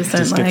 That you and it just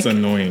just don't gets like.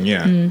 annoying.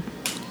 Yeah.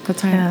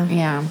 that's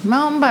yeah.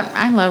 Well, but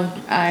I love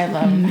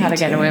How to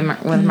Get Away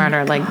with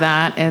Murder. Like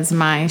that is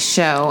my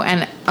show,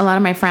 and a lot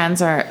of my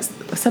friends are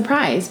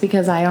surprised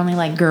because I only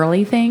like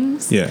girly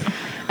things. Yeah.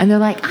 And they're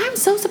like, I'm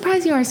so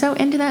surprised you are so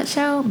into that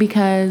show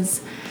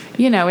because,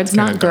 you know, it's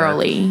Kinda not dark.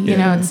 girly. You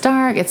know, it's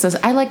dark. It's just,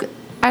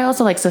 I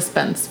also like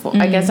suspenseful.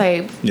 I guess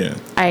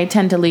I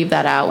tend to leave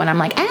that out when I'm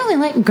like, I only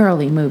like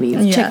girly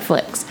movies, chick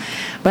flicks.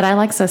 But I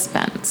like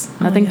suspense.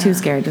 Nothing too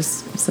scary,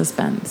 just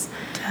suspense.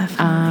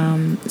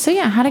 Definitely. So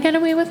yeah, How to Get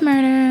Away with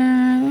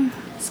Murder,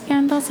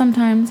 Scandal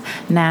sometimes,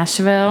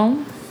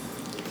 Nashville.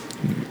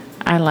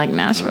 I like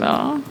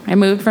Nashville. I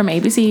moved from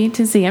ABC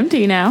to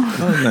CMT now.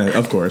 Oh, no,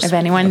 of course. If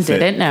anyone That's it.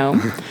 didn't know.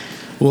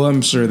 Well,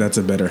 I'm sure that's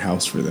a better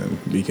house for them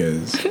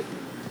because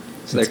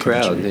It's that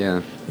crowd, country.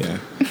 yeah. Yeah.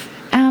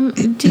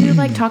 Do you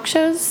like talk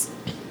shows?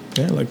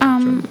 Yeah, I like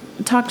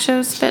Talk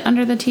shows fit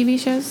under the TV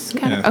shows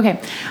kind of? Yeah.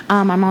 Okay.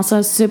 I'm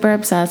also super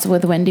obsessed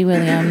with Wendy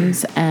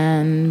Williams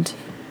and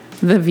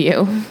The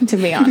View, to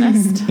be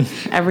honest.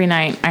 Every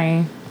night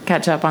I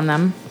catch up on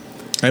them.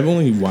 I've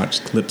only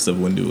watched clips of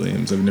Wendy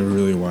Williams. I've never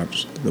really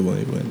watched the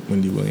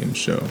Wendy Williams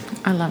show.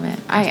 I love it.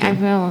 I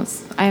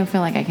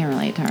feel like I can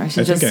relate to her.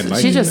 She's I think I'd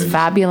like she's it. just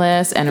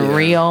fabulous and Yeah.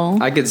 real.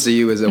 I could see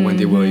you as a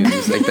Wendy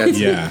Williams. Like that's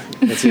Yeah.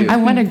 That's you. I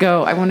want to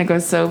go. I want to go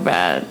so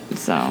bad.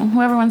 So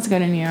whoever wants to go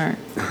to New York,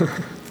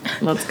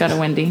 let's go to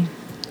Wendy.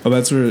 Oh,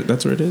 that's where it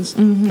is? I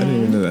didn't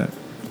even know that.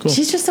 Cool.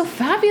 She's just so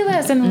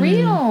fabulous and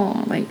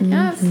real. Like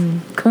yes,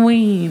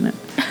 queen.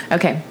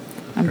 Okay,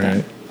 I'm All done.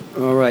 right.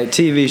 All right,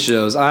 TV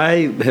shows.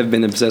 I have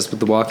been obsessed with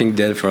The Walking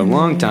Dead for a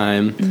long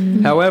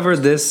time. However,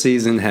 this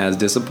season has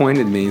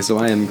disappointed me, so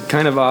I am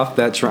kind of off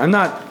that train.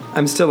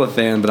 I'm still a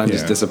fan, but I'm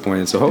just Yeah.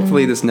 disappointed. So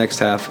hopefully this next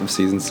half of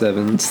season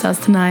 7 Starts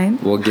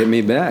tonight. will get me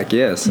back.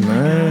 Yes.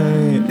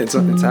 Right. It's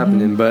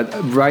happening, but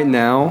right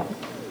now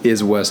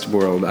is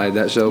Westworld.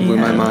 That show blew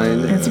my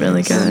mind. It's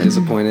really I'm good.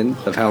 disappointed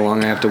of how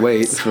long I have to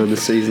wait for the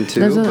season 2.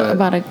 This is but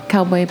about a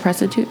cowboy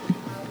prostitute.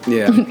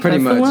 yeah, pretty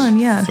That's much. the one,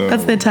 yeah. So,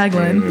 That's their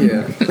tagline.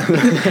 Yeah,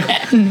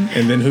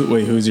 And then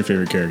who's your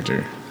favorite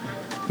character?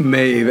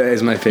 Maeve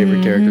is my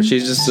favorite character.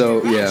 She's just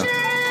so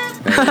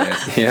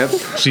Yep.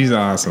 She's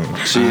awesome.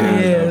 She I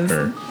is.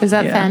 love her. Is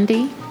that Yeah.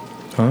 Fendi?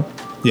 Huh?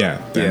 Yeah.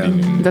 Yeah.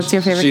 That's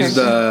your favorite She's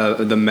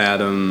character? the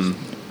madam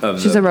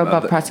of She's the, a robot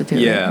of the- prostitute,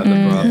 Yeah, right?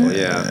 the brothel.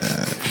 Yeah.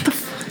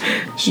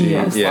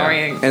 Yes.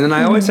 Sorry. And then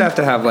I always have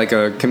to have like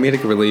a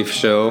comedic relief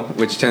show,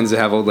 which tends to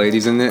have old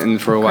ladies in it.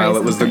 And for a while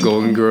Grace it was and the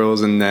Golden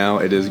Girls, and now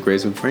it is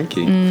Grace and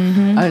Frankie.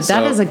 Oh, that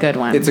So is a good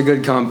one. It's a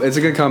good it's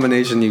a good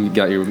combination. You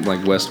got your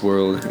like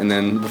Westworld, and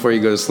then before you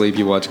go to sleep,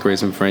 you watch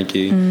Grace and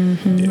Frankie.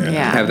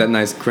 Yeah. Have that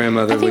nice I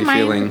grandmotherly think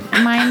feeling.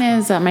 mine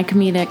is my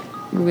comedic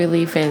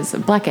relief is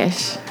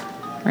Blackish.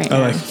 Right I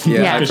now. like.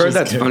 Yeah, Yeah. I've heard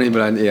that's funny,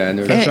 but I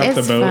never. Fresh off the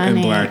It's boat and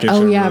funny. Blackish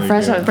Oh are yeah, really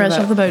fresh good. off Fresh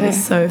off the boat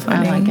is so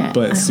funny. I like it.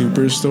 But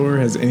Superstore,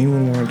 has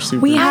anyone watched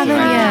Superstore? We haven't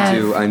I yet. need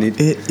to. I need.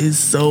 It is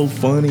so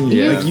funny.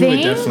 You Like,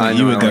 think?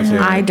 you would definitely.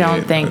 I like don't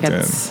it, think but,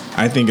 it's-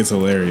 I think it's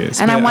hilarious.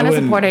 And I But want to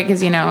wouldn't- support it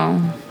because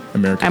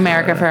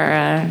America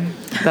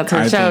for that's her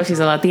I show. think- She's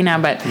a Latina,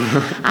 but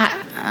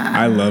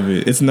I love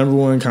it. It's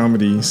 #1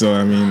 comedy, so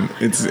I mean,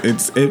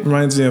 it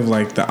reminds me of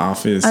like The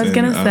Office. I was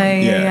gonna and,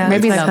 say, yeah.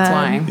 maybe it's like that's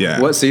that. why. Yeah.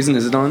 What season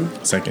is it on?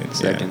 Second,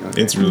 Second, yeah.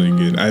 okay. It's really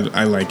good.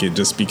 I like it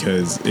just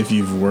because if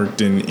you've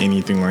worked in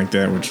anything like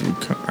that, which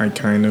I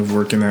kind of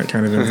work in that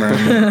kind of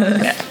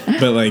environment,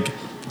 but like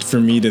for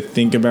me to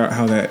think about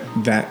how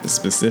that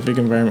specific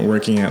environment,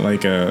 working at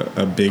like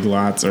a Big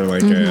Lots or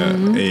like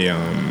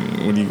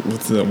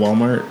what's the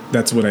Walmart?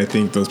 That's what I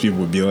think those people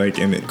would be like,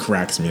 and it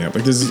cracks me up.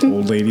 Like there's this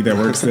old lady that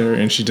works there,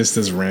 and she just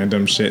does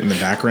random shit in the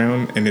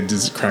background, and it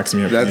just cracks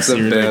me up. That's You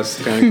the see her, like,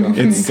 best kind of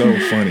comedy. it's so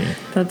funny.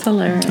 That's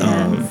hilarious.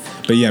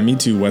 But yeah, me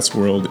too.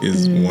 Westworld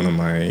is one of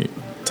my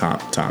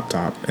top.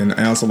 And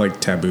I also like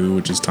Taboo,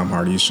 which is Tom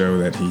Hardy's show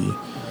that he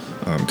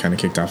kind of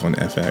kicked off on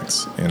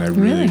FX, and I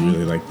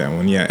really like that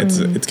one. Yeah,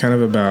 it's kind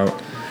of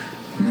about,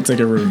 it's like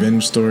a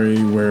revenge story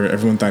where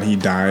everyone thought he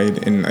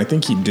died, and I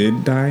think he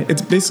did die.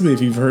 It's basically,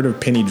 if you've heard of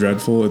Penny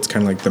Dreadful, it's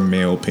kind of like the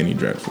male Penny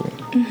Dreadful.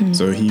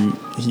 So he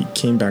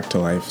came back to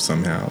life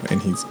somehow,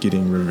 and he's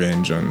getting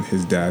revenge on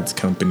his dad's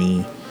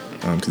company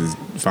because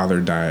his father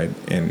died,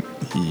 and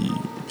he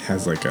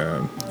has like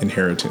a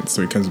inheritance,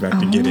 so he comes back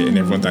to get it, and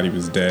everyone thought he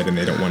was dead, and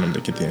they don't want him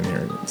to get the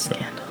inheritance. So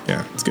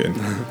yeah, it's good.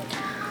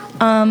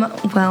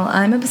 Well,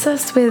 I'm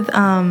obsessed with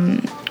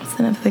what's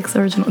the Netflix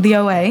original? The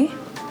OA.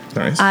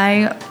 Nice.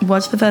 I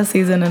watched the first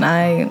season and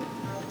I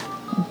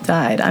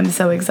died. I'm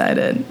so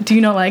excited. Do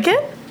you not like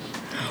it?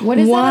 What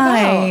is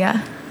Why? that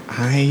about?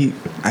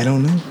 I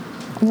don't know.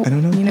 I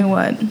don't know. You know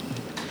what?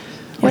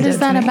 What is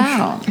that Me.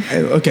 about?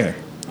 Okay.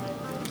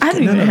 I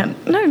don't even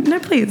have. No,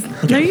 please.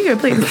 No, you go,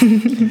 please.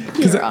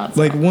 Because You're awesome.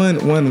 like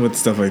one with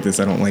stuff like this,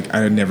 I don't like.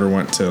 I never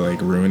want to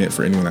like ruin it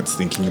for anyone that's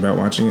thinking about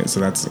watching it.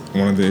 So that's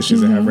one of the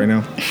issues I have right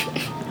now.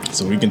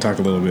 So we can talk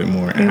a little bit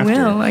more We after.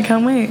 will. I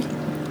can't wait.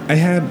 I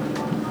had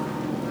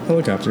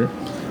helicopter.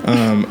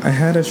 I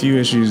had a few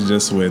issues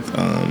just with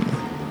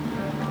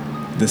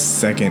the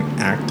second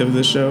act of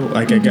the show.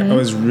 Like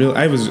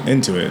I was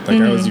into it. Like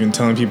I was even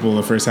telling people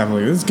the first half,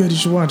 like, this is good, you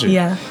should watch it.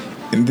 Yeah.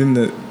 And then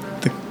the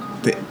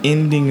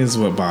ending is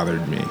what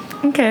bothered me.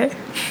 Okay.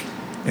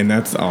 And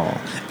that's all.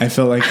 I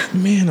felt like,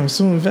 man, I'm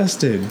so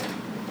invested.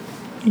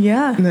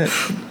 Yeah. And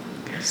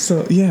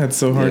so yeah, it's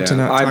so hard to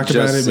not I've talk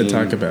about just it, but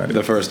seen talk about it.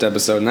 the first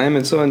episode, and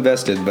I'm so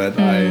invested, but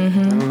I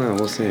don't know.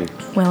 We'll see.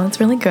 Well, it's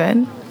really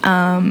good.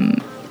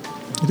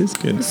 It is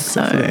good.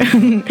 So,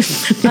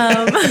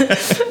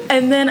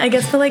 and then I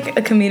guess for like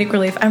a comedic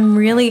relief, I'm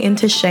really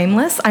into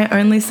Shameless. I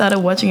only started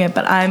watching it,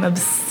 but I'm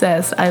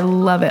obsessed. I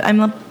love it. I'm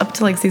up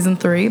to like season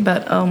 3,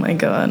 but oh my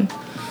god,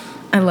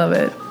 I love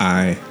it.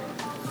 I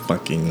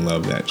fucking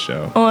love that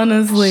show.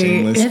 Honestly,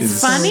 Shameless It's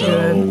is funny?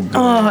 so good.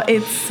 oh,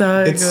 it's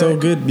so It's good. so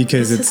good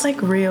because It's it's just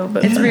like real,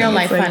 but It's real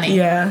life like, funny.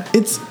 Yeah.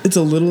 it's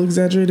a little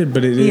exaggerated,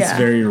 but it is Yeah.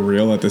 very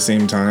real at the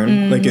same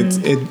time. Like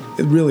it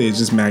really it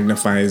just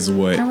magnifies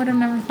what I would have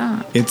never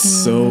thought. it's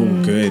so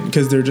good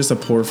because they're just a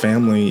poor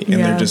family and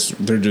Yeah.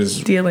 they're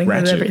just Dealing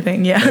ratchet. with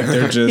everything. Yeah.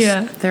 They're just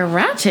yeah. They're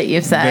ratchet, you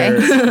say?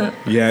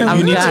 yeah. I've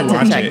You need got to to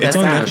watch check it. It's this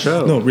on out. that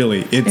show. No,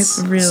 really, it's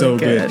really so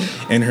good. good.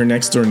 And her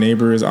next door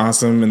neighbor is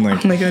awesome and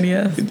like Oh my god,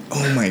 yeah.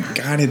 oh my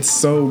god, it's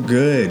so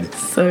good.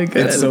 So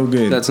good. It's so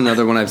good. That's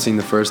another one I've seen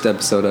the first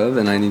episode of,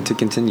 and I need to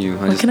continue.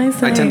 What can I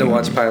say? I tend to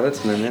watch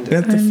pilots and then end it.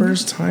 That's the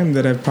first time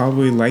that I've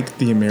probably liked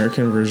the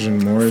American version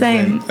more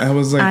Same. than I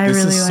was like, I this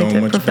really is so liked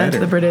it, much preferred to better.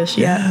 the British,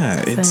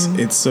 yeah. Same.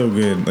 It's so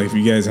good. Like if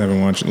you guys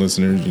haven't watched it,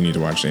 listeners, you need to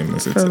watch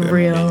Shameless. It's For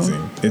real.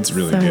 amazing. It's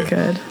really So good.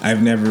 good.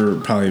 I've never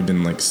probably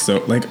been like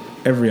so like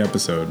every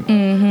episode.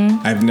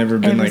 I've never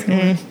been Every like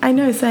single- I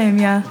know, same,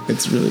 yeah.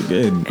 it's really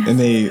good. And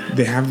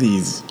they have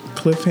these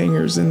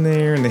cliffhangers in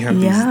there and they have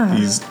Yeah.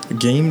 these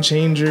game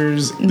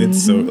changers.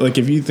 It's so like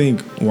if you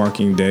think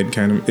Walking Dead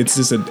kind of it's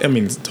just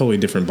it's a totally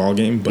different ball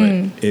game, but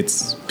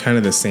it's kind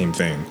of the same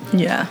thing.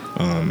 Yeah.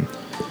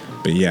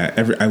 But yeah,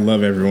 I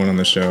love everyone on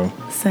the show.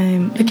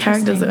 Same. The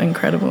characters are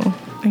incredible.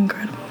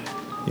 Incredible.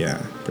 Yeah,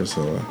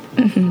 Priscilla,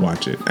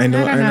 watch it. I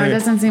know. I don't know. It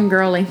doesn't seem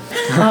girly.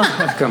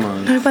 Come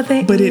on. No, but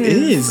But it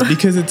is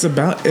because it's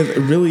about. It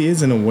really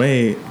is in a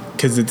way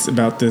because it's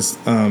about this.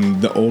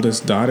 The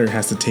oldest daughter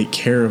has to take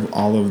care of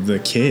all of the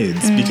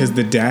kids because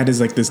the dad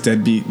is like this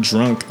deadbeat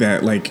drunk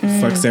that like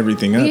fucks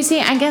everything up. You see,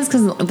 I guess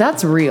because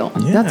that's real.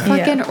 Yeah. That's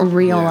fucking Yeah.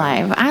 real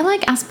Yeah. life. I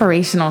like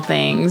aspirational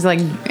things. Like,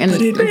 and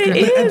But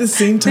at the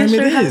same time, This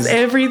it show has is.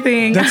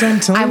 everything. That's what I'm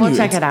telling I you. will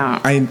check It's- it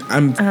out.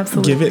 I'm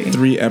Absolutely. give it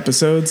 3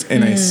 episodes,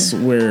 and I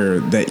swear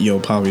that you'll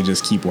probably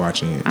just keep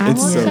watching it. I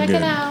It's will so check good.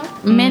 it out.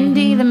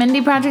 Mindy, the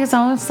Mindy Project is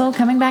also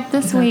coming back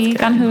this week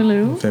good. on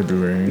Hulu.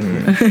 February.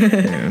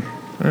 Yeah.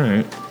 All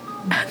right.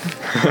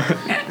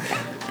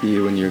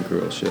 You and your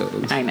girl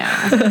shows. I know.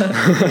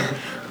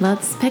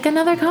 Let's pick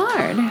another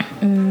card.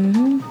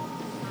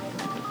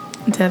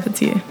 Dev,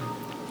 it's you.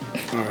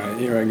 All right,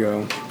 here I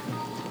go.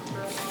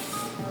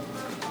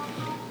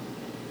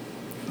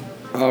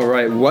 All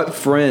right, what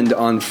friend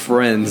on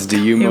Friends do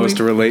you Here we- most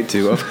relate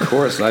to? Of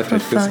course, I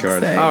picked this fuck's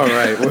card. sake. All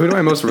right, well, who do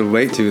I most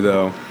relate to,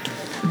 though?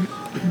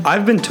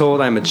 I've been told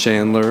I'm a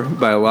Chandler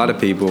by a lot of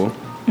people.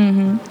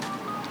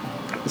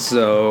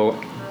 So,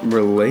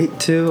 relate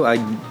to?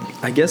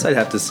 I guess I'd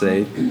have to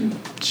say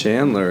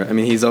Chandler. I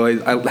mean, he's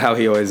always how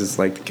he always is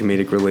like the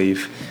comedic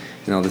relief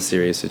in all the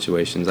serious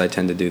situations. I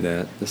tend to do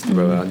that, just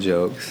throw out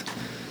jokes.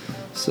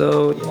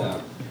 So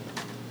yeah.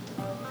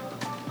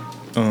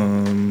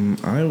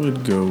 I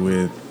would go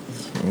with.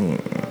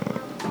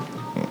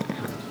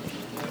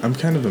 I'm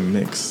kind of a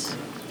mix.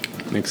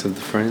 Mix of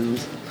the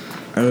friends.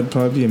 I would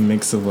probably be a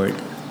mix of like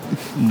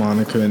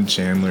Monica and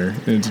Chandler.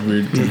 It's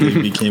weird because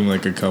they became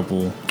like a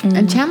couple.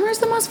 And Chandler's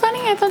the most funny?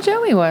 I thought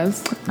Joey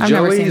was. I've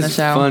never seen the Joey's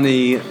show.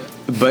 funny,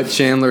 but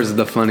Chandler's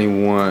the funny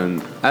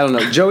one. I don't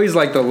know. Joey's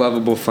like the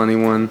lovable, funny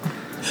one.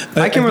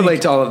 I can think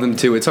relate to all of them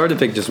too. It's hard to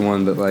pick just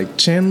one, but like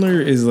Chandler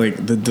is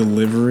like the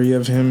delivery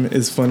of him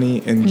is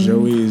funny, and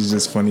Joey is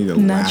just funny to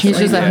laugh. Naturally. He's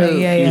just a at. hoot.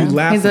 Yeah. You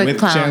laugh He's a with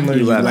clown. Chandler.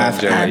 You You laugh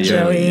laugh at at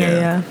Joey, Joey.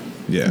 yeah.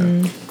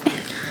 Yeah.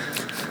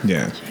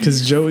 Yeah,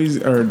 because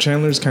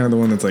Chandler's kind of the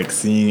one that's like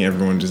seeing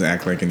everyone just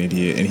act like an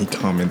idiot, and he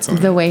comments on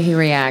The it. way he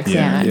reacts,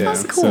 yeah. Yeah.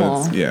 That's So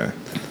cool. it's- yeah.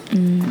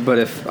 But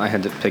if I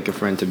had to pick a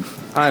friend to,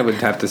 I would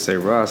have to say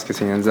Ross because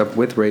he ends up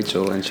with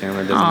Rachel and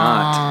Chandler does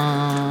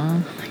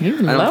not. Aww. You I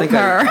don't love think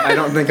her. I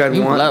don't think I'd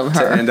You want love to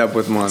her. end up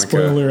with Monica.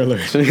 Spoiler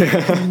alert.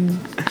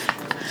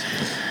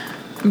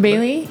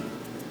 Bailey?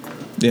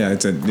 Yeah,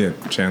 it's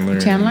Chandler.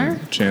 Chandler?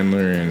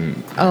 Chandler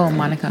and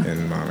Monica.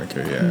 And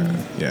Monica,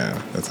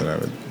 yeah, that's what I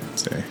would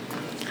say.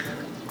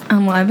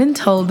 Well, I've been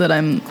told that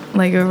I'm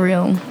like a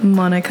real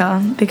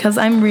Monica because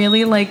I'm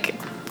really like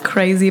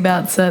crazy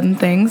about certain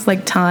things,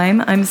 like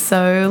time. I'm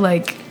so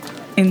like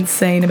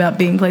insane about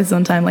being places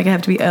on time. Like I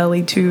have to be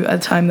early to a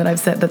time that I've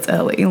set that's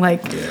early.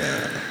 Like,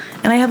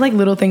 and I have like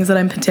little things that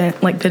I'm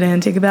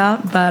pedantic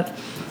about, but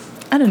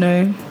I don't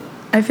know.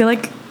 I feel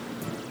like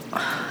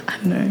I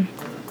don't know.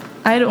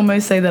 I'd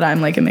almost say that I'm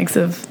like a mix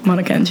of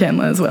Monica and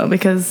Chandler as well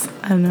because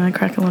I don't know. I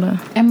crack a lot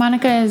of. And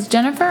Monica is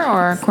Jennifer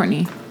or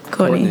Courtney?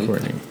 Courtney.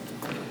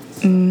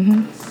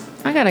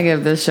 I gotta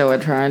give this show a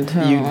try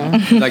too.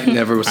 You like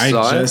never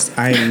saw it?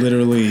 I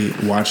literally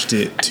watched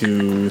it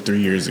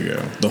 2-3 years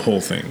ago, the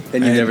whole thing.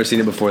 And you've never seen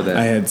it before that?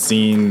 I had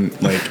seen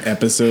like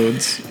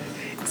episodes.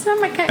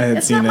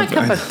 It's not my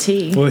cup of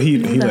tea. Well, he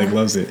like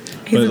loves it.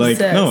 He's but like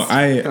obsessed. no,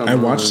 I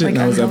watched it Like,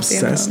 and I was I'm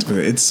obsessed with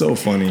it. It's so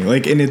funny.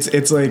 Like, and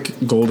it's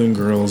like Golden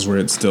Girls where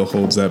it still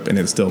holds up and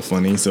it's still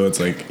funny. So it's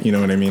like, you know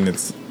what I mean?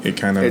 It's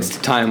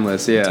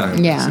timeless. Yeah.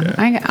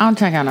 timeless, I'll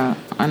check out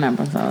an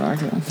episode or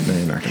two. No,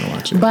 you're not gonna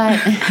watch it. But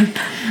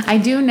I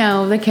do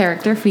know the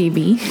character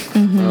Phoebe,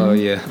 Oh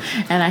yeah.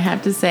 and I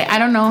have to say I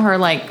don't know her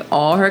like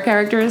all her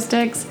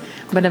characteristics.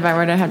 But if I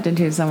were to have to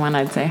choose someone,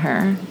 I'd say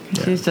her.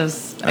 Yeah. She's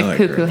just I a like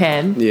cuckoo her.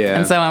 head. Yeah.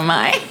 And so am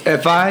I.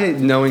 If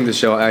knowing the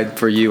show,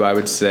 for you, I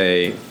would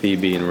say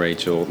Phoebe and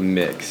Rachel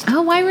mixed.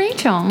 Oh, why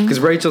Rachel? Because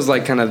Rachel's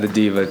like kind of the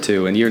diva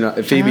too, and you're not.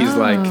 Phoebe's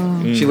like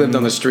she lived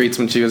on the streets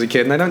when she was a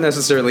kid, and I don't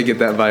necessarily get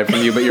that vibe from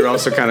you, but you're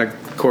also kind of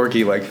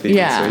quirky like Phoebe.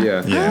 Yeah. So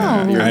yeah,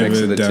 yeah, you're a I mix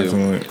of would the two.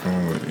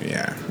 definitely.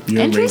 Yeah,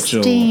 you're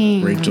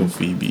Interesting. Rachel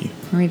Phoebe.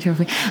 Rachel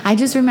Phoebe. I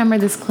just remember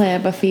this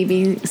clip of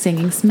Phoebe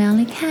singing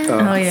 "Smelly Cat."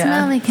 Oh, yeah.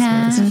 Smelly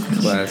Cat.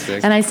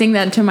 Classic. And I sing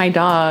that to my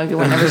dog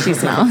whenever she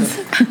smells.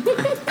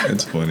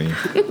 That's funny.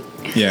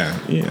 Yeah,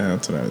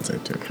 that's what I would say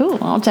too. Cool.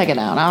 I'll check it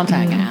out. I'll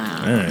check it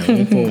out. All right,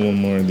 we'll pull one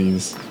more of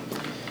these.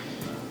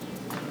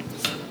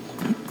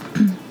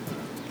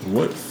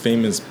 What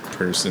famous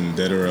person,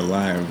 dead or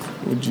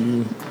alive, would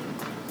you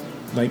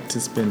like to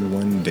spend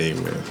one day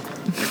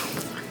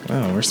with?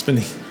 Wow,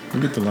 we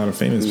get a lot of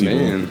famous people.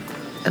 Man.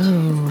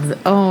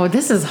 Oh,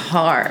 this is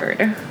hard.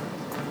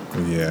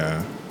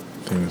 Yeah,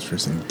 famous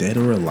person, dead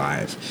or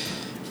alive.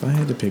 If I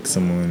had to pick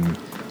someone,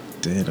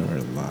 dead or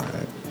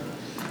alive,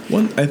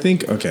 I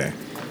think. Okay,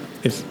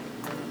 if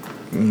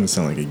I'm gonna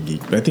sound like a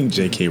geek, but I think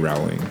J.K.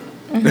 Rowling.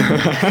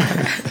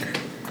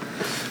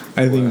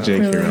 I think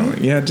J.K.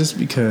 Rowling. Yeah, just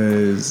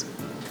because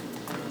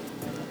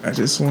I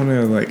just want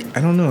to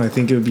I don't know. I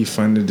think it would be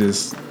fun to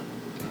just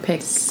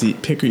pick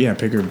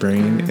her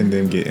brain and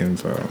then get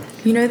info.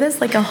 You know, there's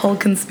like a whole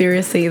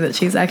conspiracy that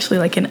she's actually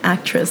like an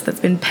actress that's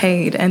been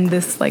paid, and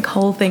this like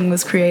whole thing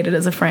was created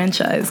as a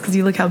franchise because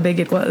you look how big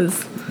it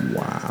was.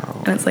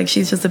 Wow. And it's like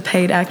she's just a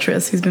paid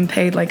actress who's been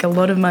paid like a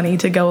lot of money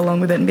to go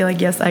along with it and be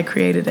like, yes, I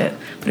created it,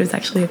 but it was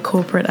actually a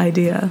corporate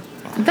idea.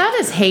 That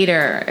is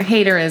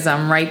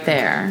haterism right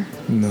there.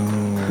 No.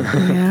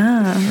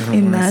 Yeah, I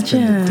don't want to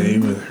spend a day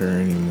imagine. with her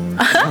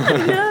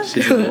anymore.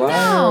 She's a liar.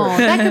 No,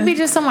 that could be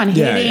just someone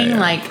Yeah, hating, yeah.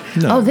 like,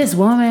 No. oh, this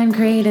woman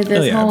created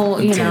this whole,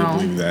 I totally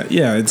believe that.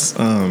 Yeah, it's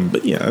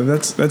but yeah,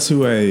 that's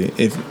who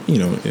if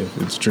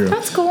it's true.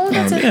 That's cool.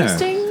 That's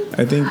interesting. Yeah,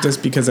 I think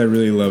just because I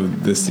really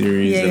love this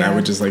series, and I Yeah.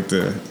 would just like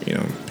to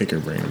pick her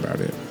brain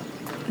about it.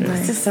 Yeah.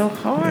 This is so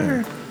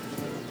hard.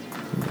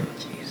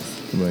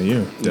 What about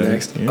you? Dead?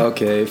 Next, Yeah.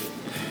 okay.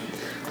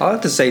 I'll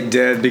have to say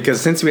dead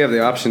because since we have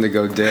the option to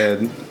go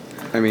dead,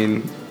 I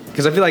mean,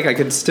 because I feel like I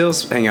could still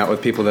hang out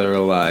with people that are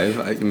alive.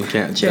 I mean,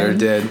 can't. They're Jen?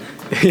 dead.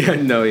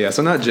 Yeah.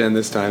 So not Jen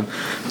this time.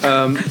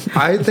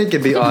 I think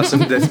it'd be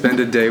awesome to spend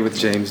a day with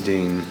James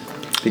Dean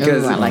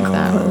because Ooh, I like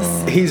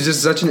that. he's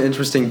just such an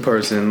interesting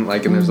person.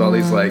 Like, and there's all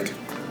these like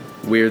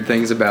weird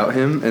things about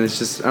him, and it's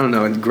just I don't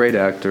know, a great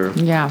actor.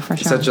 Yeah, for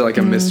sure. Such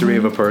a mystery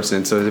of a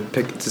person. So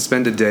to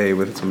spend a day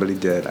with somebody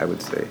dead, I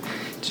would say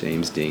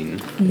James Dean.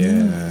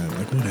 Yeah,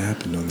 like what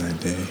happened on that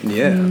day?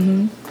 Yeah.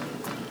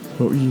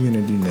 What were you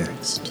gonna do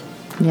next?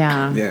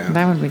 Yeah, Yeah.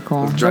 that would be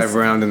cool. Drive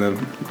around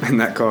in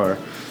that car.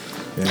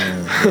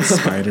 Yeah, the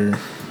spider.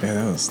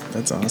 Yeah,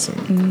 that's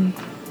awesome.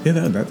 Yeah,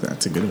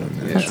 that's a good one.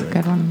 That's a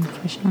good one,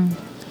 for sure.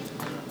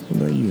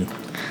 What about you?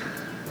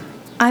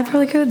 I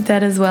probably go with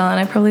dead as well, and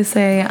I'd probably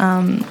say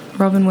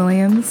Robin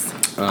Williams.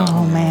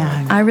 Oh,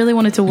 man. I really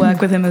wanted to work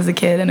with him as a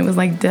kid, and it was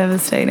like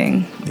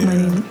devastating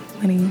Yeah.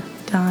 when he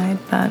died.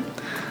 But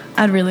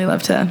I would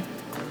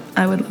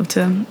love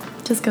to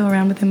just go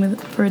around with him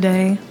for a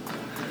day.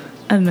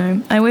 I don't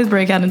know. I always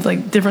break out into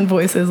like different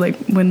voices, like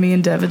when me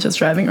and Dev are just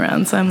driving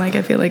around. So I'm like,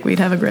 I feel like we'd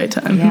have a great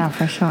time. Yeah,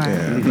 for sure.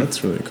 Yeah,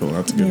 that's really cool.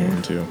 That's a good Yeah.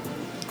 one too.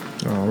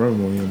 Oh,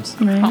 Robin Williams.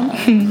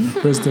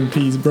 Right? Rest in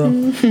peace, bro.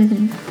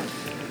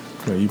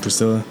 What, you,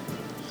 Priscilla?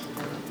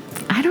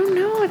 I don't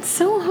know. It's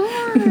so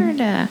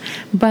hard.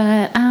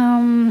 But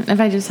if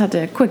I just had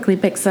to quickly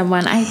pick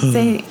someone, I'd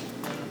say...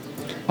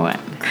 What?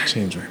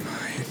 Change my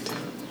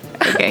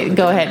mind. Okay,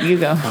 go ahead. You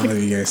go. All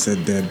of you guys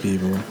said dead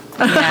people.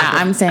 Yeah,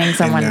 I'm saying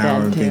someone and now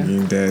dead I'm too.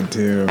 thinking dead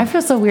too. I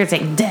feel so weird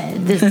saying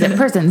dead. This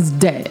person's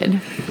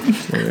dead.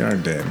 Well, they are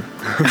dead.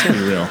 Let's be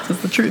real.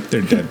 That's the truth.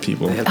 They're dead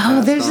people.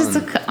 Oh, there's just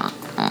a.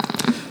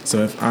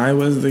 So if I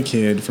was the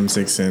kid from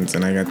Sixth Sense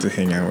and I got to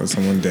hang out with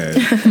someone dead,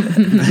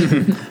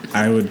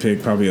 I would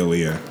pick probably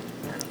Aaliyah.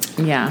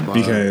 Yeah. Wow.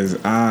 Because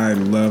I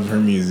love her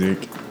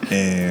music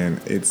and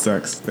it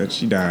sucks that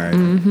she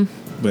died.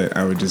 But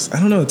I would just, I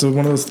don't know, it's one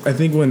of those, I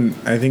think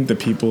the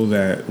people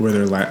that, where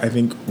their I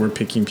think we're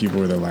picking people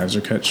where their lives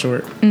are cut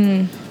short.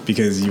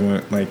 Because you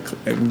want, like,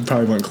 we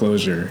probably want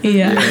closure.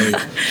 Yeah.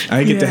 Like,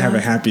 I get to have a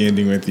happy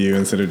ending with you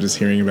instead of just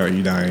hearing about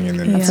you dying and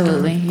then it's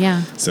Absolutely. gone.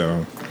 Yeah.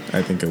 So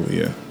I think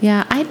Aaliyah.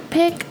 Yeah, I'd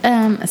pick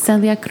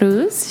Celia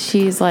Cruz.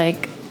 She's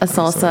like a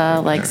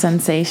salsa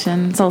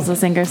sensation, salsa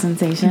singer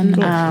sensation.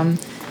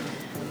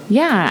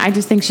 Yeah, I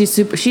just think she's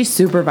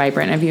super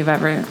vibrant. If you've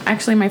ever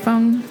actually, my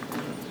phone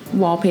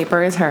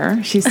wallpaper is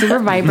her. She's super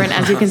vibrant.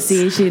 As you can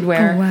see, she'd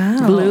wear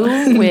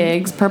blue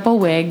wigs, purple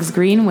wigs,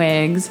 green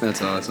wigs.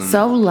 That's awesome.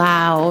 So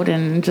loud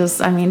and just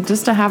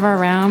to have her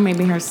around,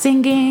 maybe her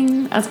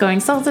singing, us going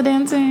salsa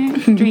dancing,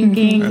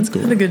 drinking. That's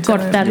cool. It's a good time.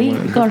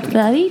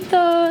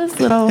 Cortaditos,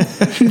 little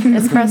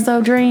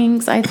espresso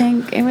drinks. I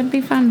think it would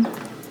be fun.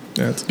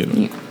 That's a good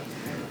one.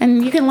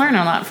 And you can learn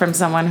a lot from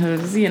someone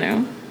who's,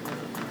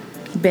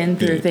 been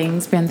through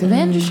things, been through the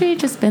industry,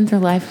 just been through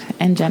life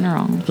in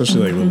general.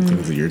 Especially like little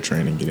things that you're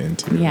trying to get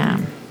into.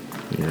 Yeah.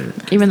 You're,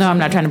 Even though I'm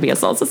not trying to be a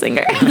salsa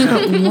singer.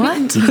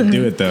 What? you can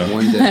do it though.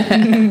 One day.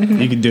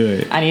 You can do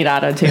it. I need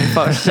auto-tune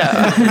for sure.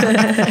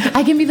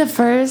 I can be the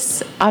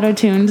first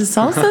auto-tuned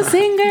salsa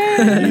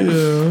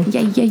singer.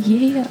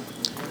 Yeah.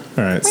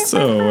 All right,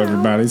 so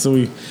everybody, so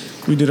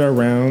we did our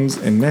rounds,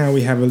 and now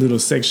we have a little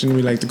section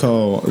we like to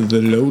call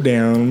the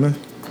lowdown.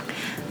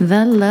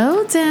 The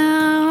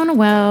lowdown.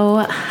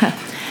 Well,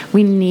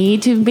 we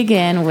need to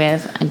begin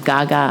with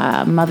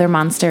Gaga. Mother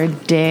Monster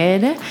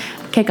did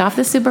kick off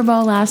the Super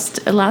Bowl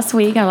last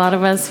week. A lot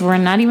of us were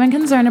not even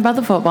concerned about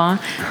the football,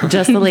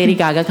 just the Lady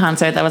Gaga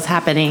concert that was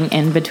happening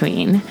in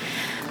between.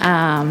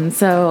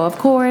 So of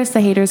course the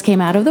haters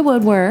came out of the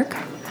woodwork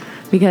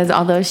because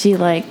although she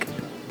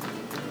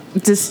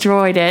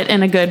destroyed it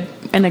in a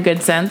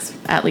good sense,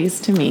 at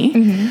least to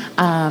me.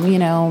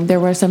 There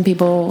were some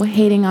people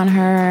hating on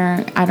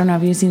her. I don't know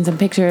if you've seen some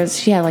pictures.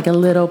 She had like a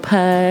little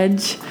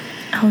pudge.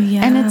 Oh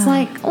yeah. And it's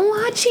like,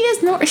 what? She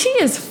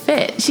is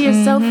fit. She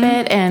is so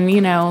fit. And,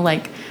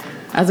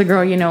 as a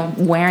girl,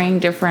 wearing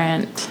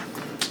different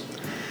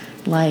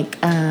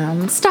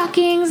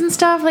stockings and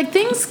stuff,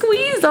 things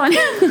squeeze on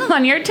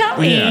on your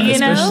tummy,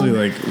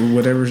 especially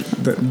whatever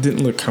that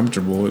didn't look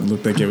comfortable. It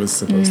looked like it was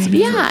supposed to be.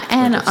 Yeah,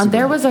 and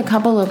there was a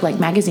couple of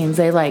magazines.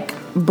 They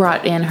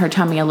brought in her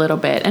tummy a little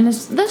bit, and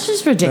that's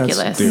just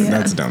ridiculous.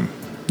 That's dumb.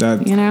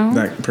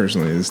 That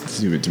personally is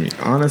stupid to me.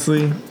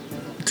 Honestly,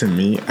 to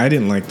me, I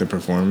didn't like the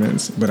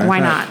performance, but Why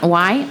not?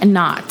 Why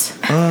not?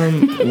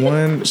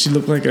 One, she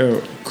looked like a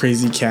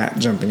crazy cat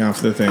jumping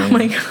off the thing. Oh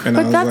my God. And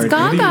But I was that's like,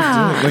 Gaga.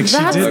 what are you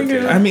doing? That's she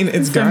did. I mean,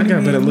 it's so Gaga,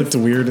 mean. but it looked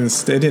weird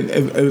instead.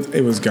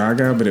 It was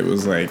Gaga, but it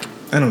was I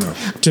don't know.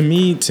 To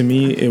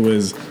me, it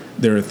was.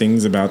 There were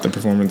things about the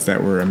performance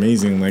that were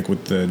amazing, like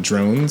with the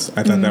drones.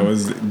 I thought that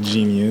was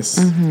genius,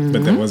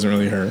 but that wasn't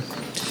really her.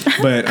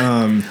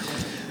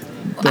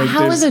 But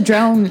how is a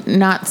drone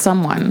not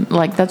someone?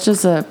 That's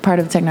just a part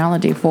of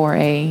technology for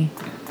a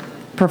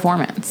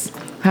performance.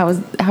 How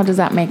does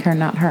that make her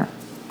not her?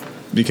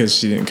 Because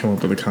she didn't come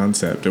up with a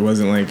concept. It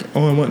wasn't I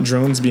want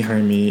drones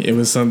behind me.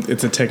 It's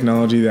a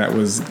technology that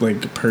was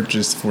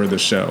purchased for the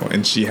show,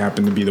 and she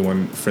happened to be the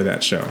one for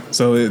that show.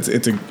 So it's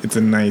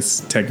a nice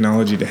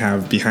technology to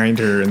have behind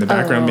her in the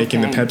background,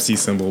 making the Pepsi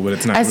symbol, but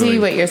it's not. I see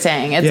what you're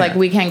saying. It's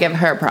we can't give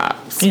her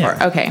props. Yeah.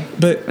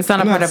 But it's not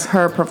I'm a part of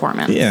her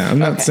performance. Yeah, I'm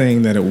not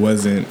saying that it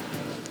wasn't.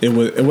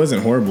 It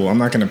wasn't horrible. I'm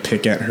not going to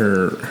pick at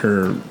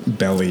her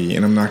belly,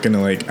 and I'm not going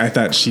to I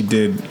thought she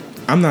did.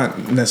 I'm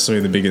not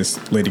necessarily the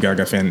biggest Lady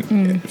Gaga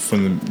fan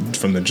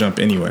from the jump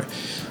anyway.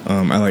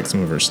 I like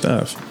some of her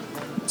stuff.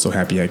 So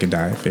Happy I Could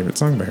Die, favorite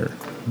song by her.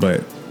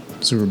 But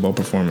Super Bowl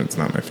performance,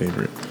 not my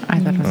favorite. I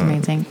thought it was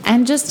amazing.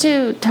 And just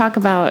to talk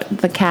about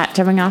the cat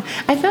jumping off,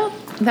 I felt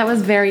that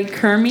was very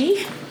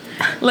Kermit,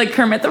 like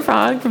Kermit the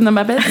Frog from the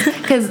Muppets.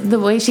 Because the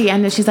way she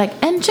ended, she's like,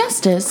 and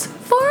justice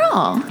for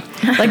all.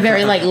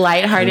 Very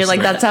lighthearted,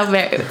 that's how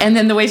very. And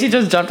then the way she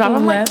just jumped off,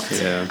 I'm like,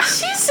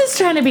 she's just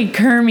trying to be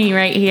Kermit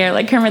right here,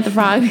 like Kermit the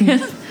Frog,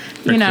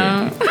 you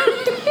know.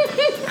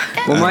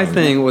 Well, my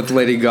thing with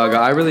Lady Gaga,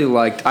 I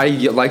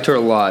liked her a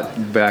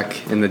lot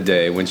back in the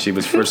day when she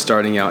was first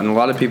starting out, and a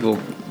lot of people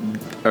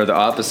are the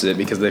opposite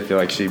because they feel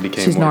like she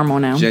became She's more normal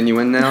now.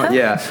 genuine now.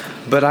 Yeah,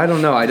 but I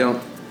don't know. I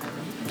don't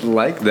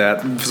like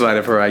that side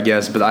of her, I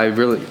guess. But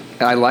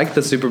I like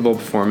the Super Bowl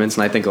performance,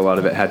 and I think a lot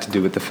of it had to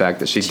do with the fact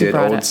that she did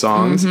old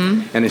songs,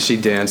 and as she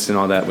danced and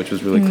all that, which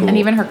was really cool. And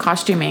even her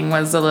costuming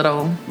was a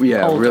little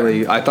older.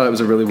 Really. I thought it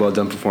was a really well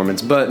done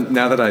performance. But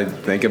now that I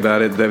think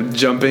about it, the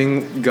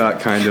jumping got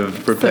kind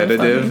of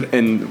repetitive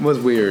and was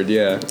weird.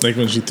 Yeah, Like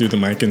when she threw the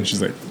mic and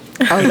she's like,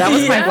 Oh, that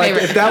was my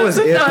favorite. If that was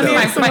it, That was though,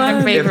 my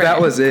fucking favorite. if that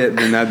was it,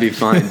 then that'd be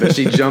fine. But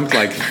she jumped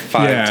like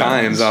 5 Yeah.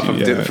 times off of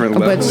different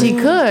But levels. she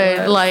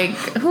could. Like,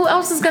 who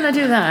else is going to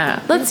do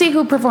that? Let's see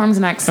who performs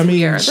next I mean,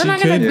 year. she They're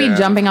not going to could- be Yeah.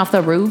 jumping off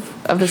the roof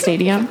of the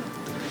stadium.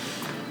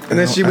 And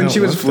then I when don't she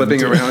was want them flipping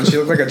to. around, she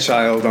looked like a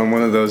child on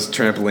one of those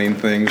trampoline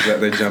things that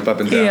they jump up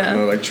and down. Yeah. And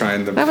they're like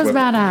trying to. That was flip.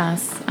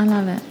 badass. I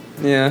love it.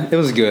 Yeah, it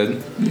was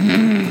good.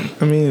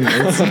 I mean,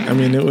 it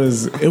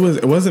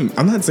wasn't.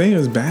 I'm not saying it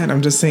was bad.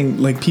 I'm just saying,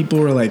 like, people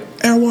were like,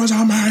 it was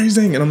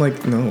amazing, and I'm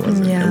like, no, it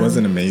wasn't. Yeah. It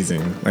wasn't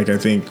amazing. Like, I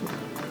think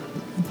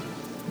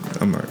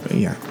I'm not.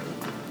 Yeah,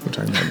 we're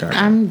talking about Gaga.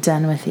 I'm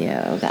done with you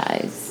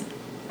guys.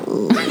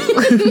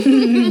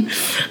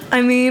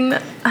 I mean,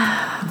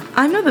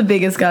 I'm not the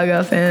biggest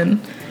Gaga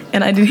fan,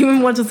 and I didn't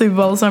even watch the Super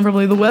Bowl, so I'm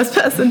probably the worst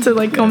person to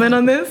like comment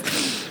on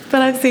this.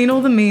 But I've seen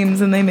all the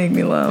memes and they make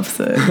me laugh.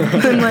 So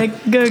I'm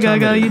like, go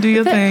Gaga, you do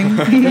your thing.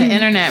 The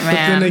internet, But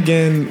then man.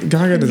 again,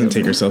 Gaga doesn't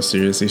take herself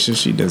seriously.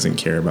 She doesn't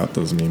care about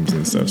those memes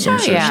and stuff. So I'm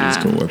sure Yeah.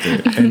 she's cool with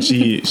it. And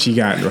she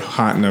got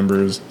hot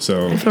numbers,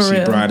 so For she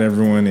real. brought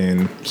everyone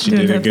in. She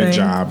Doing did a her good thing.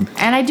 job.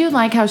 And I do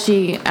like how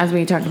she, as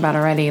we talked about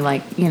already,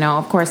 like, you know,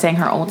 of course, sang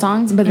her old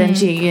songs, but then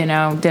she, you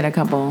know, did a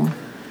couple.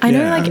 I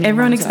know, Yeah. like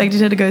everyone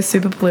expected her to go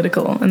super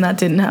political, and that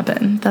didn't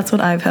happen. That's what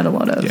I've had a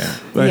lot of. Yeah,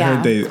 but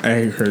Yeah.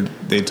 I heard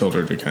they told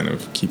her to kind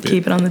of keep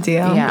Keep it on the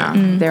DL. Yeah.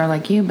 They were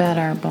like, you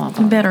better, blah,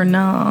 blah. Better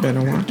not.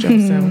 Better watch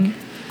yourself.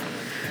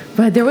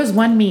 But there was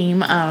one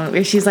meme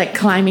where she's like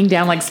climbing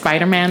down like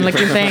Spider-Man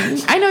looking thing.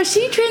 I know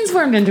she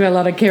transformed into a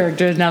lot of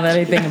characters now that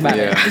I think about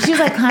Yeah. it. She's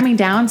like climbing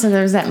down. So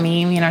there's that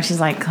meme, you know,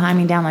 she's like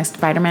climbing down like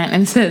Spider-Man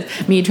and it says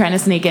me trying to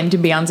sneak into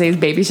Beyonce's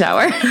baby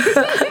shower.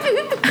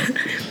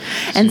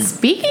 And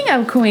speaking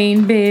of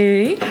Queen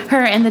Bee,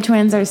 her and the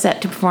twins are set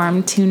to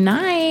perform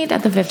tonight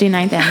at the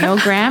 59th Annual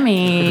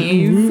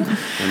Grammys.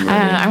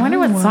 I wonder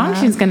what song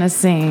she's going to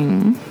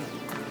sing.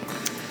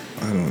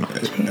 I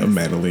don't know, a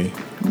medley.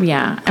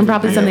 Yeah, and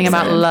probably be something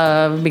upset. about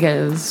love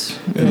because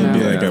It'll be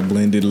like a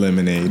blended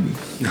lemonade.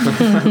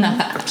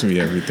 To be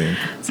everything.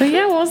 So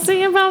yeah, we'll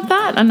see about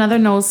that. Another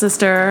Knowles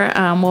sister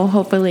we'll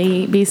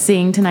hopefully be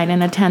seeing tonight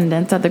in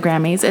attendance at the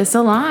Grammys is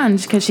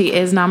Solange because she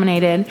is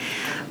nominated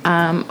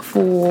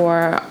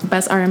for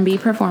Best R&B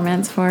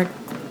Performance for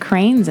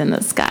Cranes in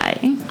the Sky.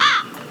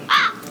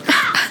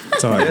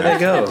 That's all I There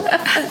got.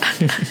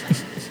 they go.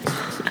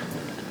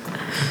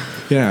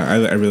 Yeah,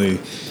 I really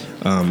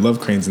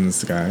love Cranes in the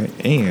Sky,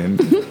 and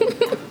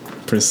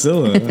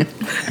Priscilla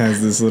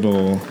has this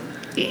little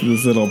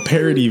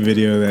parody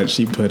video that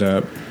she put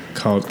up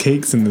called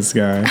 "Cakes in the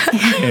Sky,"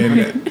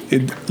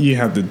 and you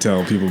have to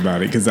tell people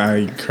about it because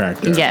I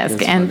cracked up. Yes,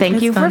 It's and funny. thank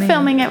It's you for funny.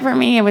 filming it for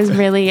me. It was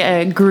really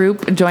a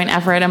joint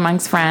effort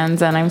amongst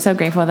friends, and I'm so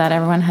grateful that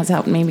everyone has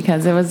helped me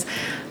because it was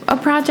a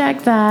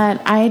project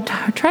that I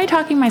try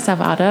talking myself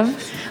out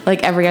of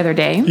like every other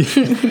day.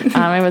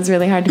 It was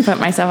really hard to put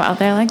myself out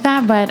there like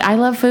that, but I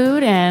love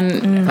food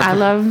and I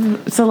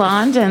love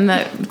Solange, and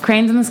the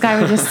Cranes in the Sky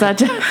was just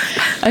such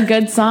a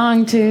good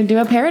song to do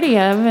a parody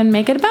of and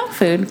make it about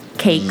food.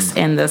 Cakes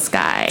in the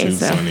Sky. It's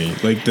So funny.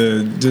 Like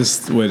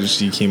what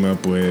she came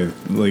up with,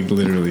 like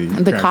literally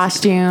the cracks-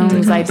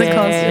 costumes I The did,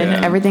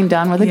 costume. everything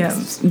done with Yeah.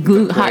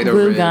 hot Plate of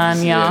glue ribs,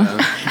 gun,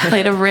 yeah.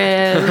 plate of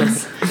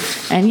ribs.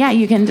 And yeah,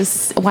 you can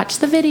just watch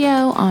the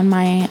video on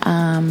my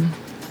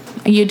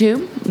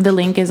YouTube. The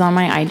link is on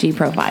my IG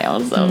profile,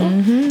 so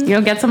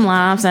you'll get some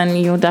laughs, and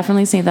you'll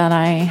definitely see that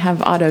I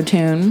have auto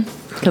tune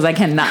because I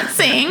cannot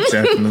sing.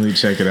 Definitely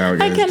check it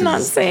out, I guys. cannot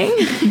 'cause sing.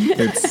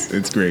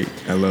 It's great.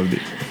 I loved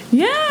it.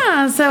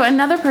 Yeah, so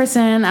another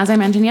person, as I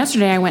mentioned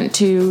yesterday, I went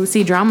to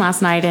see Drum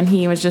last night and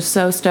he was just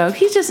so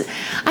stoked.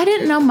 I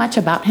didn't know much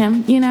about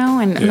him, you know,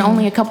 and Yeah.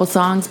 only a couple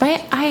songs,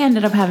 but I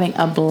ended up having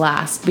a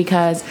blast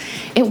because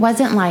it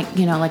wasn't like,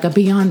 you know, like a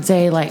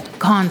Beyonce like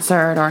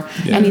concert or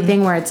Yeah.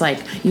 anything where it's like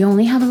you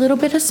only have a little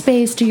bit of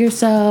space to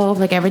yourself,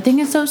 like everything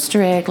is so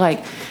strict.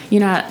 Like,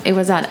 you know, it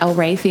was at El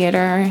Rey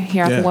Theater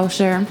here Yeah. at the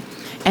Wilshire.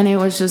 And it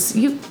was just,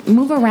 you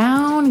move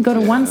around, go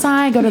to one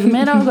side, go to the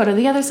middle, go to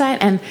the other side.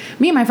 And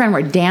me and my friend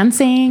were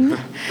dancing,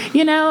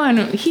 you know, and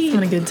he...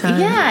 Having a good time.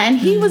 Yeah, and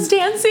he was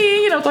dancing,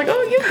 you know, it's like,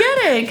 oh, you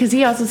get it. Because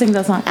he also sings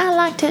that song, I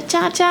like to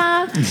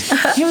cha-cha.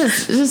 He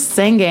was just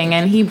singing,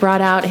 and he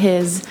brought out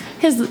his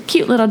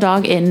cute little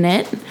dog, In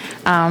It,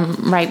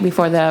 right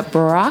before the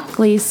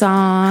Broccoli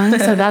song.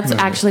 So that's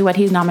actually what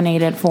he's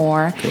nominated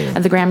for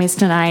at the Grammys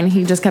tonight. And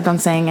he just kept on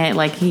saying it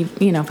like he,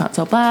 you know, felt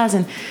so blessed.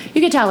 And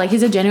you could tell, like,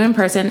 he's a genuine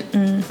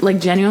person,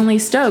 like, genuinely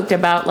stoked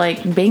about,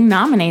 like, being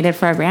nominated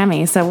for a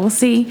Grammy. So we'll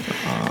see,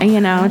 you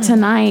know,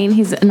 tonight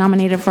he's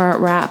nominated for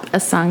a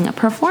sung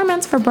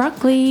performance for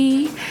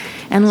Broccoli.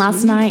 And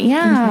last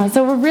night,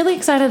 so we're really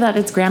excited that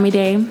it's Grammy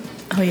Day.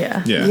 Oh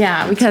yeah. Yeah.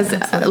 Yeah, because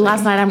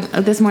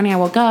this morning I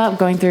woke up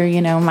going through,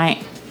 you know,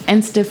 my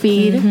Insta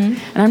feed, and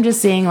I'm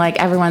just seeing like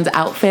everyone's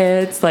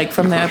outfits, like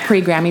from the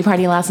pre-Grammy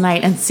party last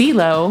night. And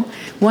CeeLo,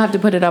 we'll have to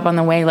put it up on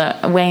the weigh-in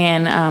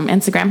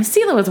Instagram.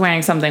 CeeLo was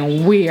wearing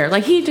something weird.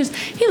 Like he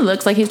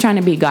looks like he's trying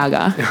to be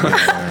Gaga.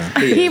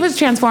 He was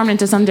transformed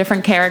into some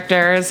different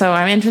character, so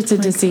I'm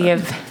interested to see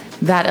if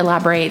that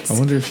elaborates I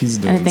wonder if he's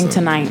doing anything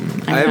something.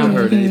 tonight. I haven't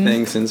heard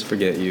anything since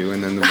Forget You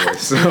and then The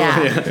Voice. So,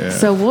 Yeah.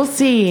 So we'll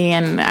see,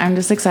 and I'm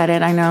just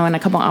excited. I know in a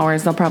couple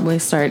hours they'll probably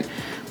start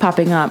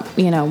popping up,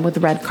 with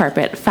red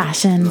carpet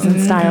fashions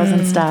and styles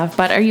and stuff.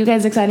 But are you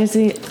guys excited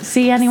to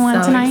see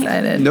anyone So tonight?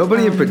 excited.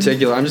 Nobody in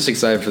particular. I'm just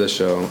excited for the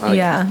show.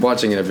 Yeah.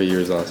 Watching it every year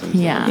is awesome.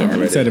 Yeah. I'm I'm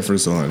ready. excited for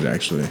Solange,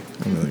 actually.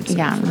 I'm really excited.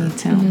 Yeah, for me her.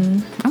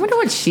 too. I wonder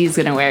what she's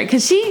gonna wear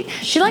because she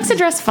likes to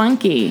dress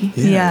funky.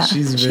 Yeah,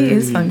 she's she very,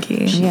 is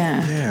funky.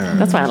 Yeah.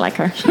 That's why I like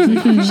her.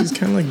 She's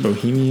kind of like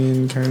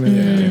bohemian, kind of.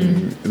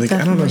 And like,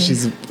 I don't know,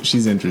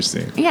 she's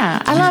interesting.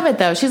 Yeah, I love it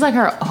though. She's like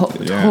her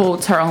Yeah.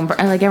 holds her own.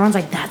 Like everyone's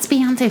like, that's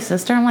Beyonce's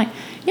sister. I'm like,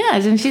 yeah,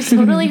 and she's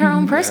totally her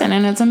own person,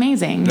 and it's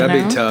amazing.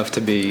 That'd be tough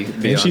to be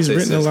Beyonce's And she's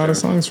written a lot of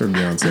sister. songs for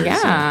Beyonce.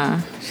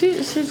 Yeah,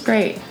 she's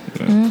great.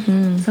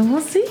 So, So we'll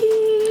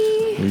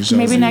see. We shall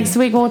Maybe see. next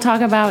week we'll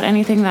talk about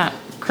anything that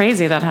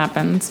crazy that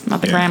happens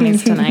at the Yeah.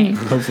 Grammys tonight.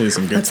 Hopefully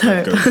some good Let's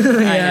stuff hope.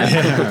 goes. Yeah.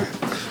 Yeah.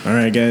 All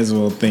right, guys.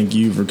 Well, thank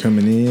you for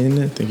coming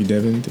in. Thank you,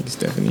 Devin. Thank you,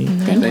 Stephanie.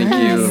 Thank Thank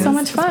you. you. So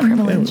much fun.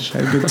 Yeah, we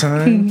had a good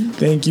time.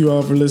 Thank you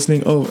all for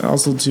listening. Oh,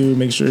 also to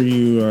make sure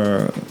you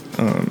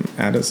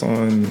add us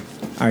on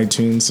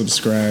iTunes,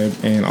 subscribe,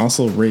 and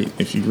also rate.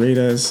 If you rate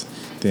us,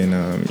 then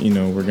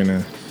we're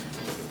gonna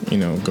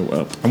go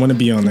up. I want to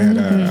be on that.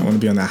 I want to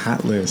be on that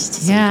hot list.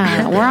 So we can Yeah,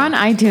 be up we're there. on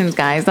iTunes,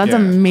 guys. That's Yeah.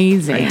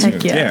 amazing. iTunes.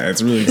 Heck yeah. Yeah,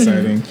 it's really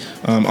exciting.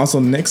 Also,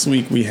 next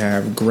week we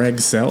have Greg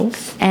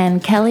Self,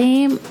 And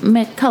Kelly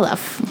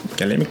McCullough.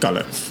 Kelly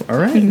McCullough. All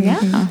right.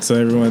 Yeah. So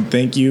everyone,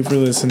 thank you for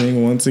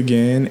listening once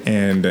again,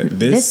 and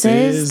this This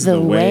is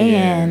The Way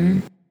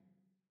In.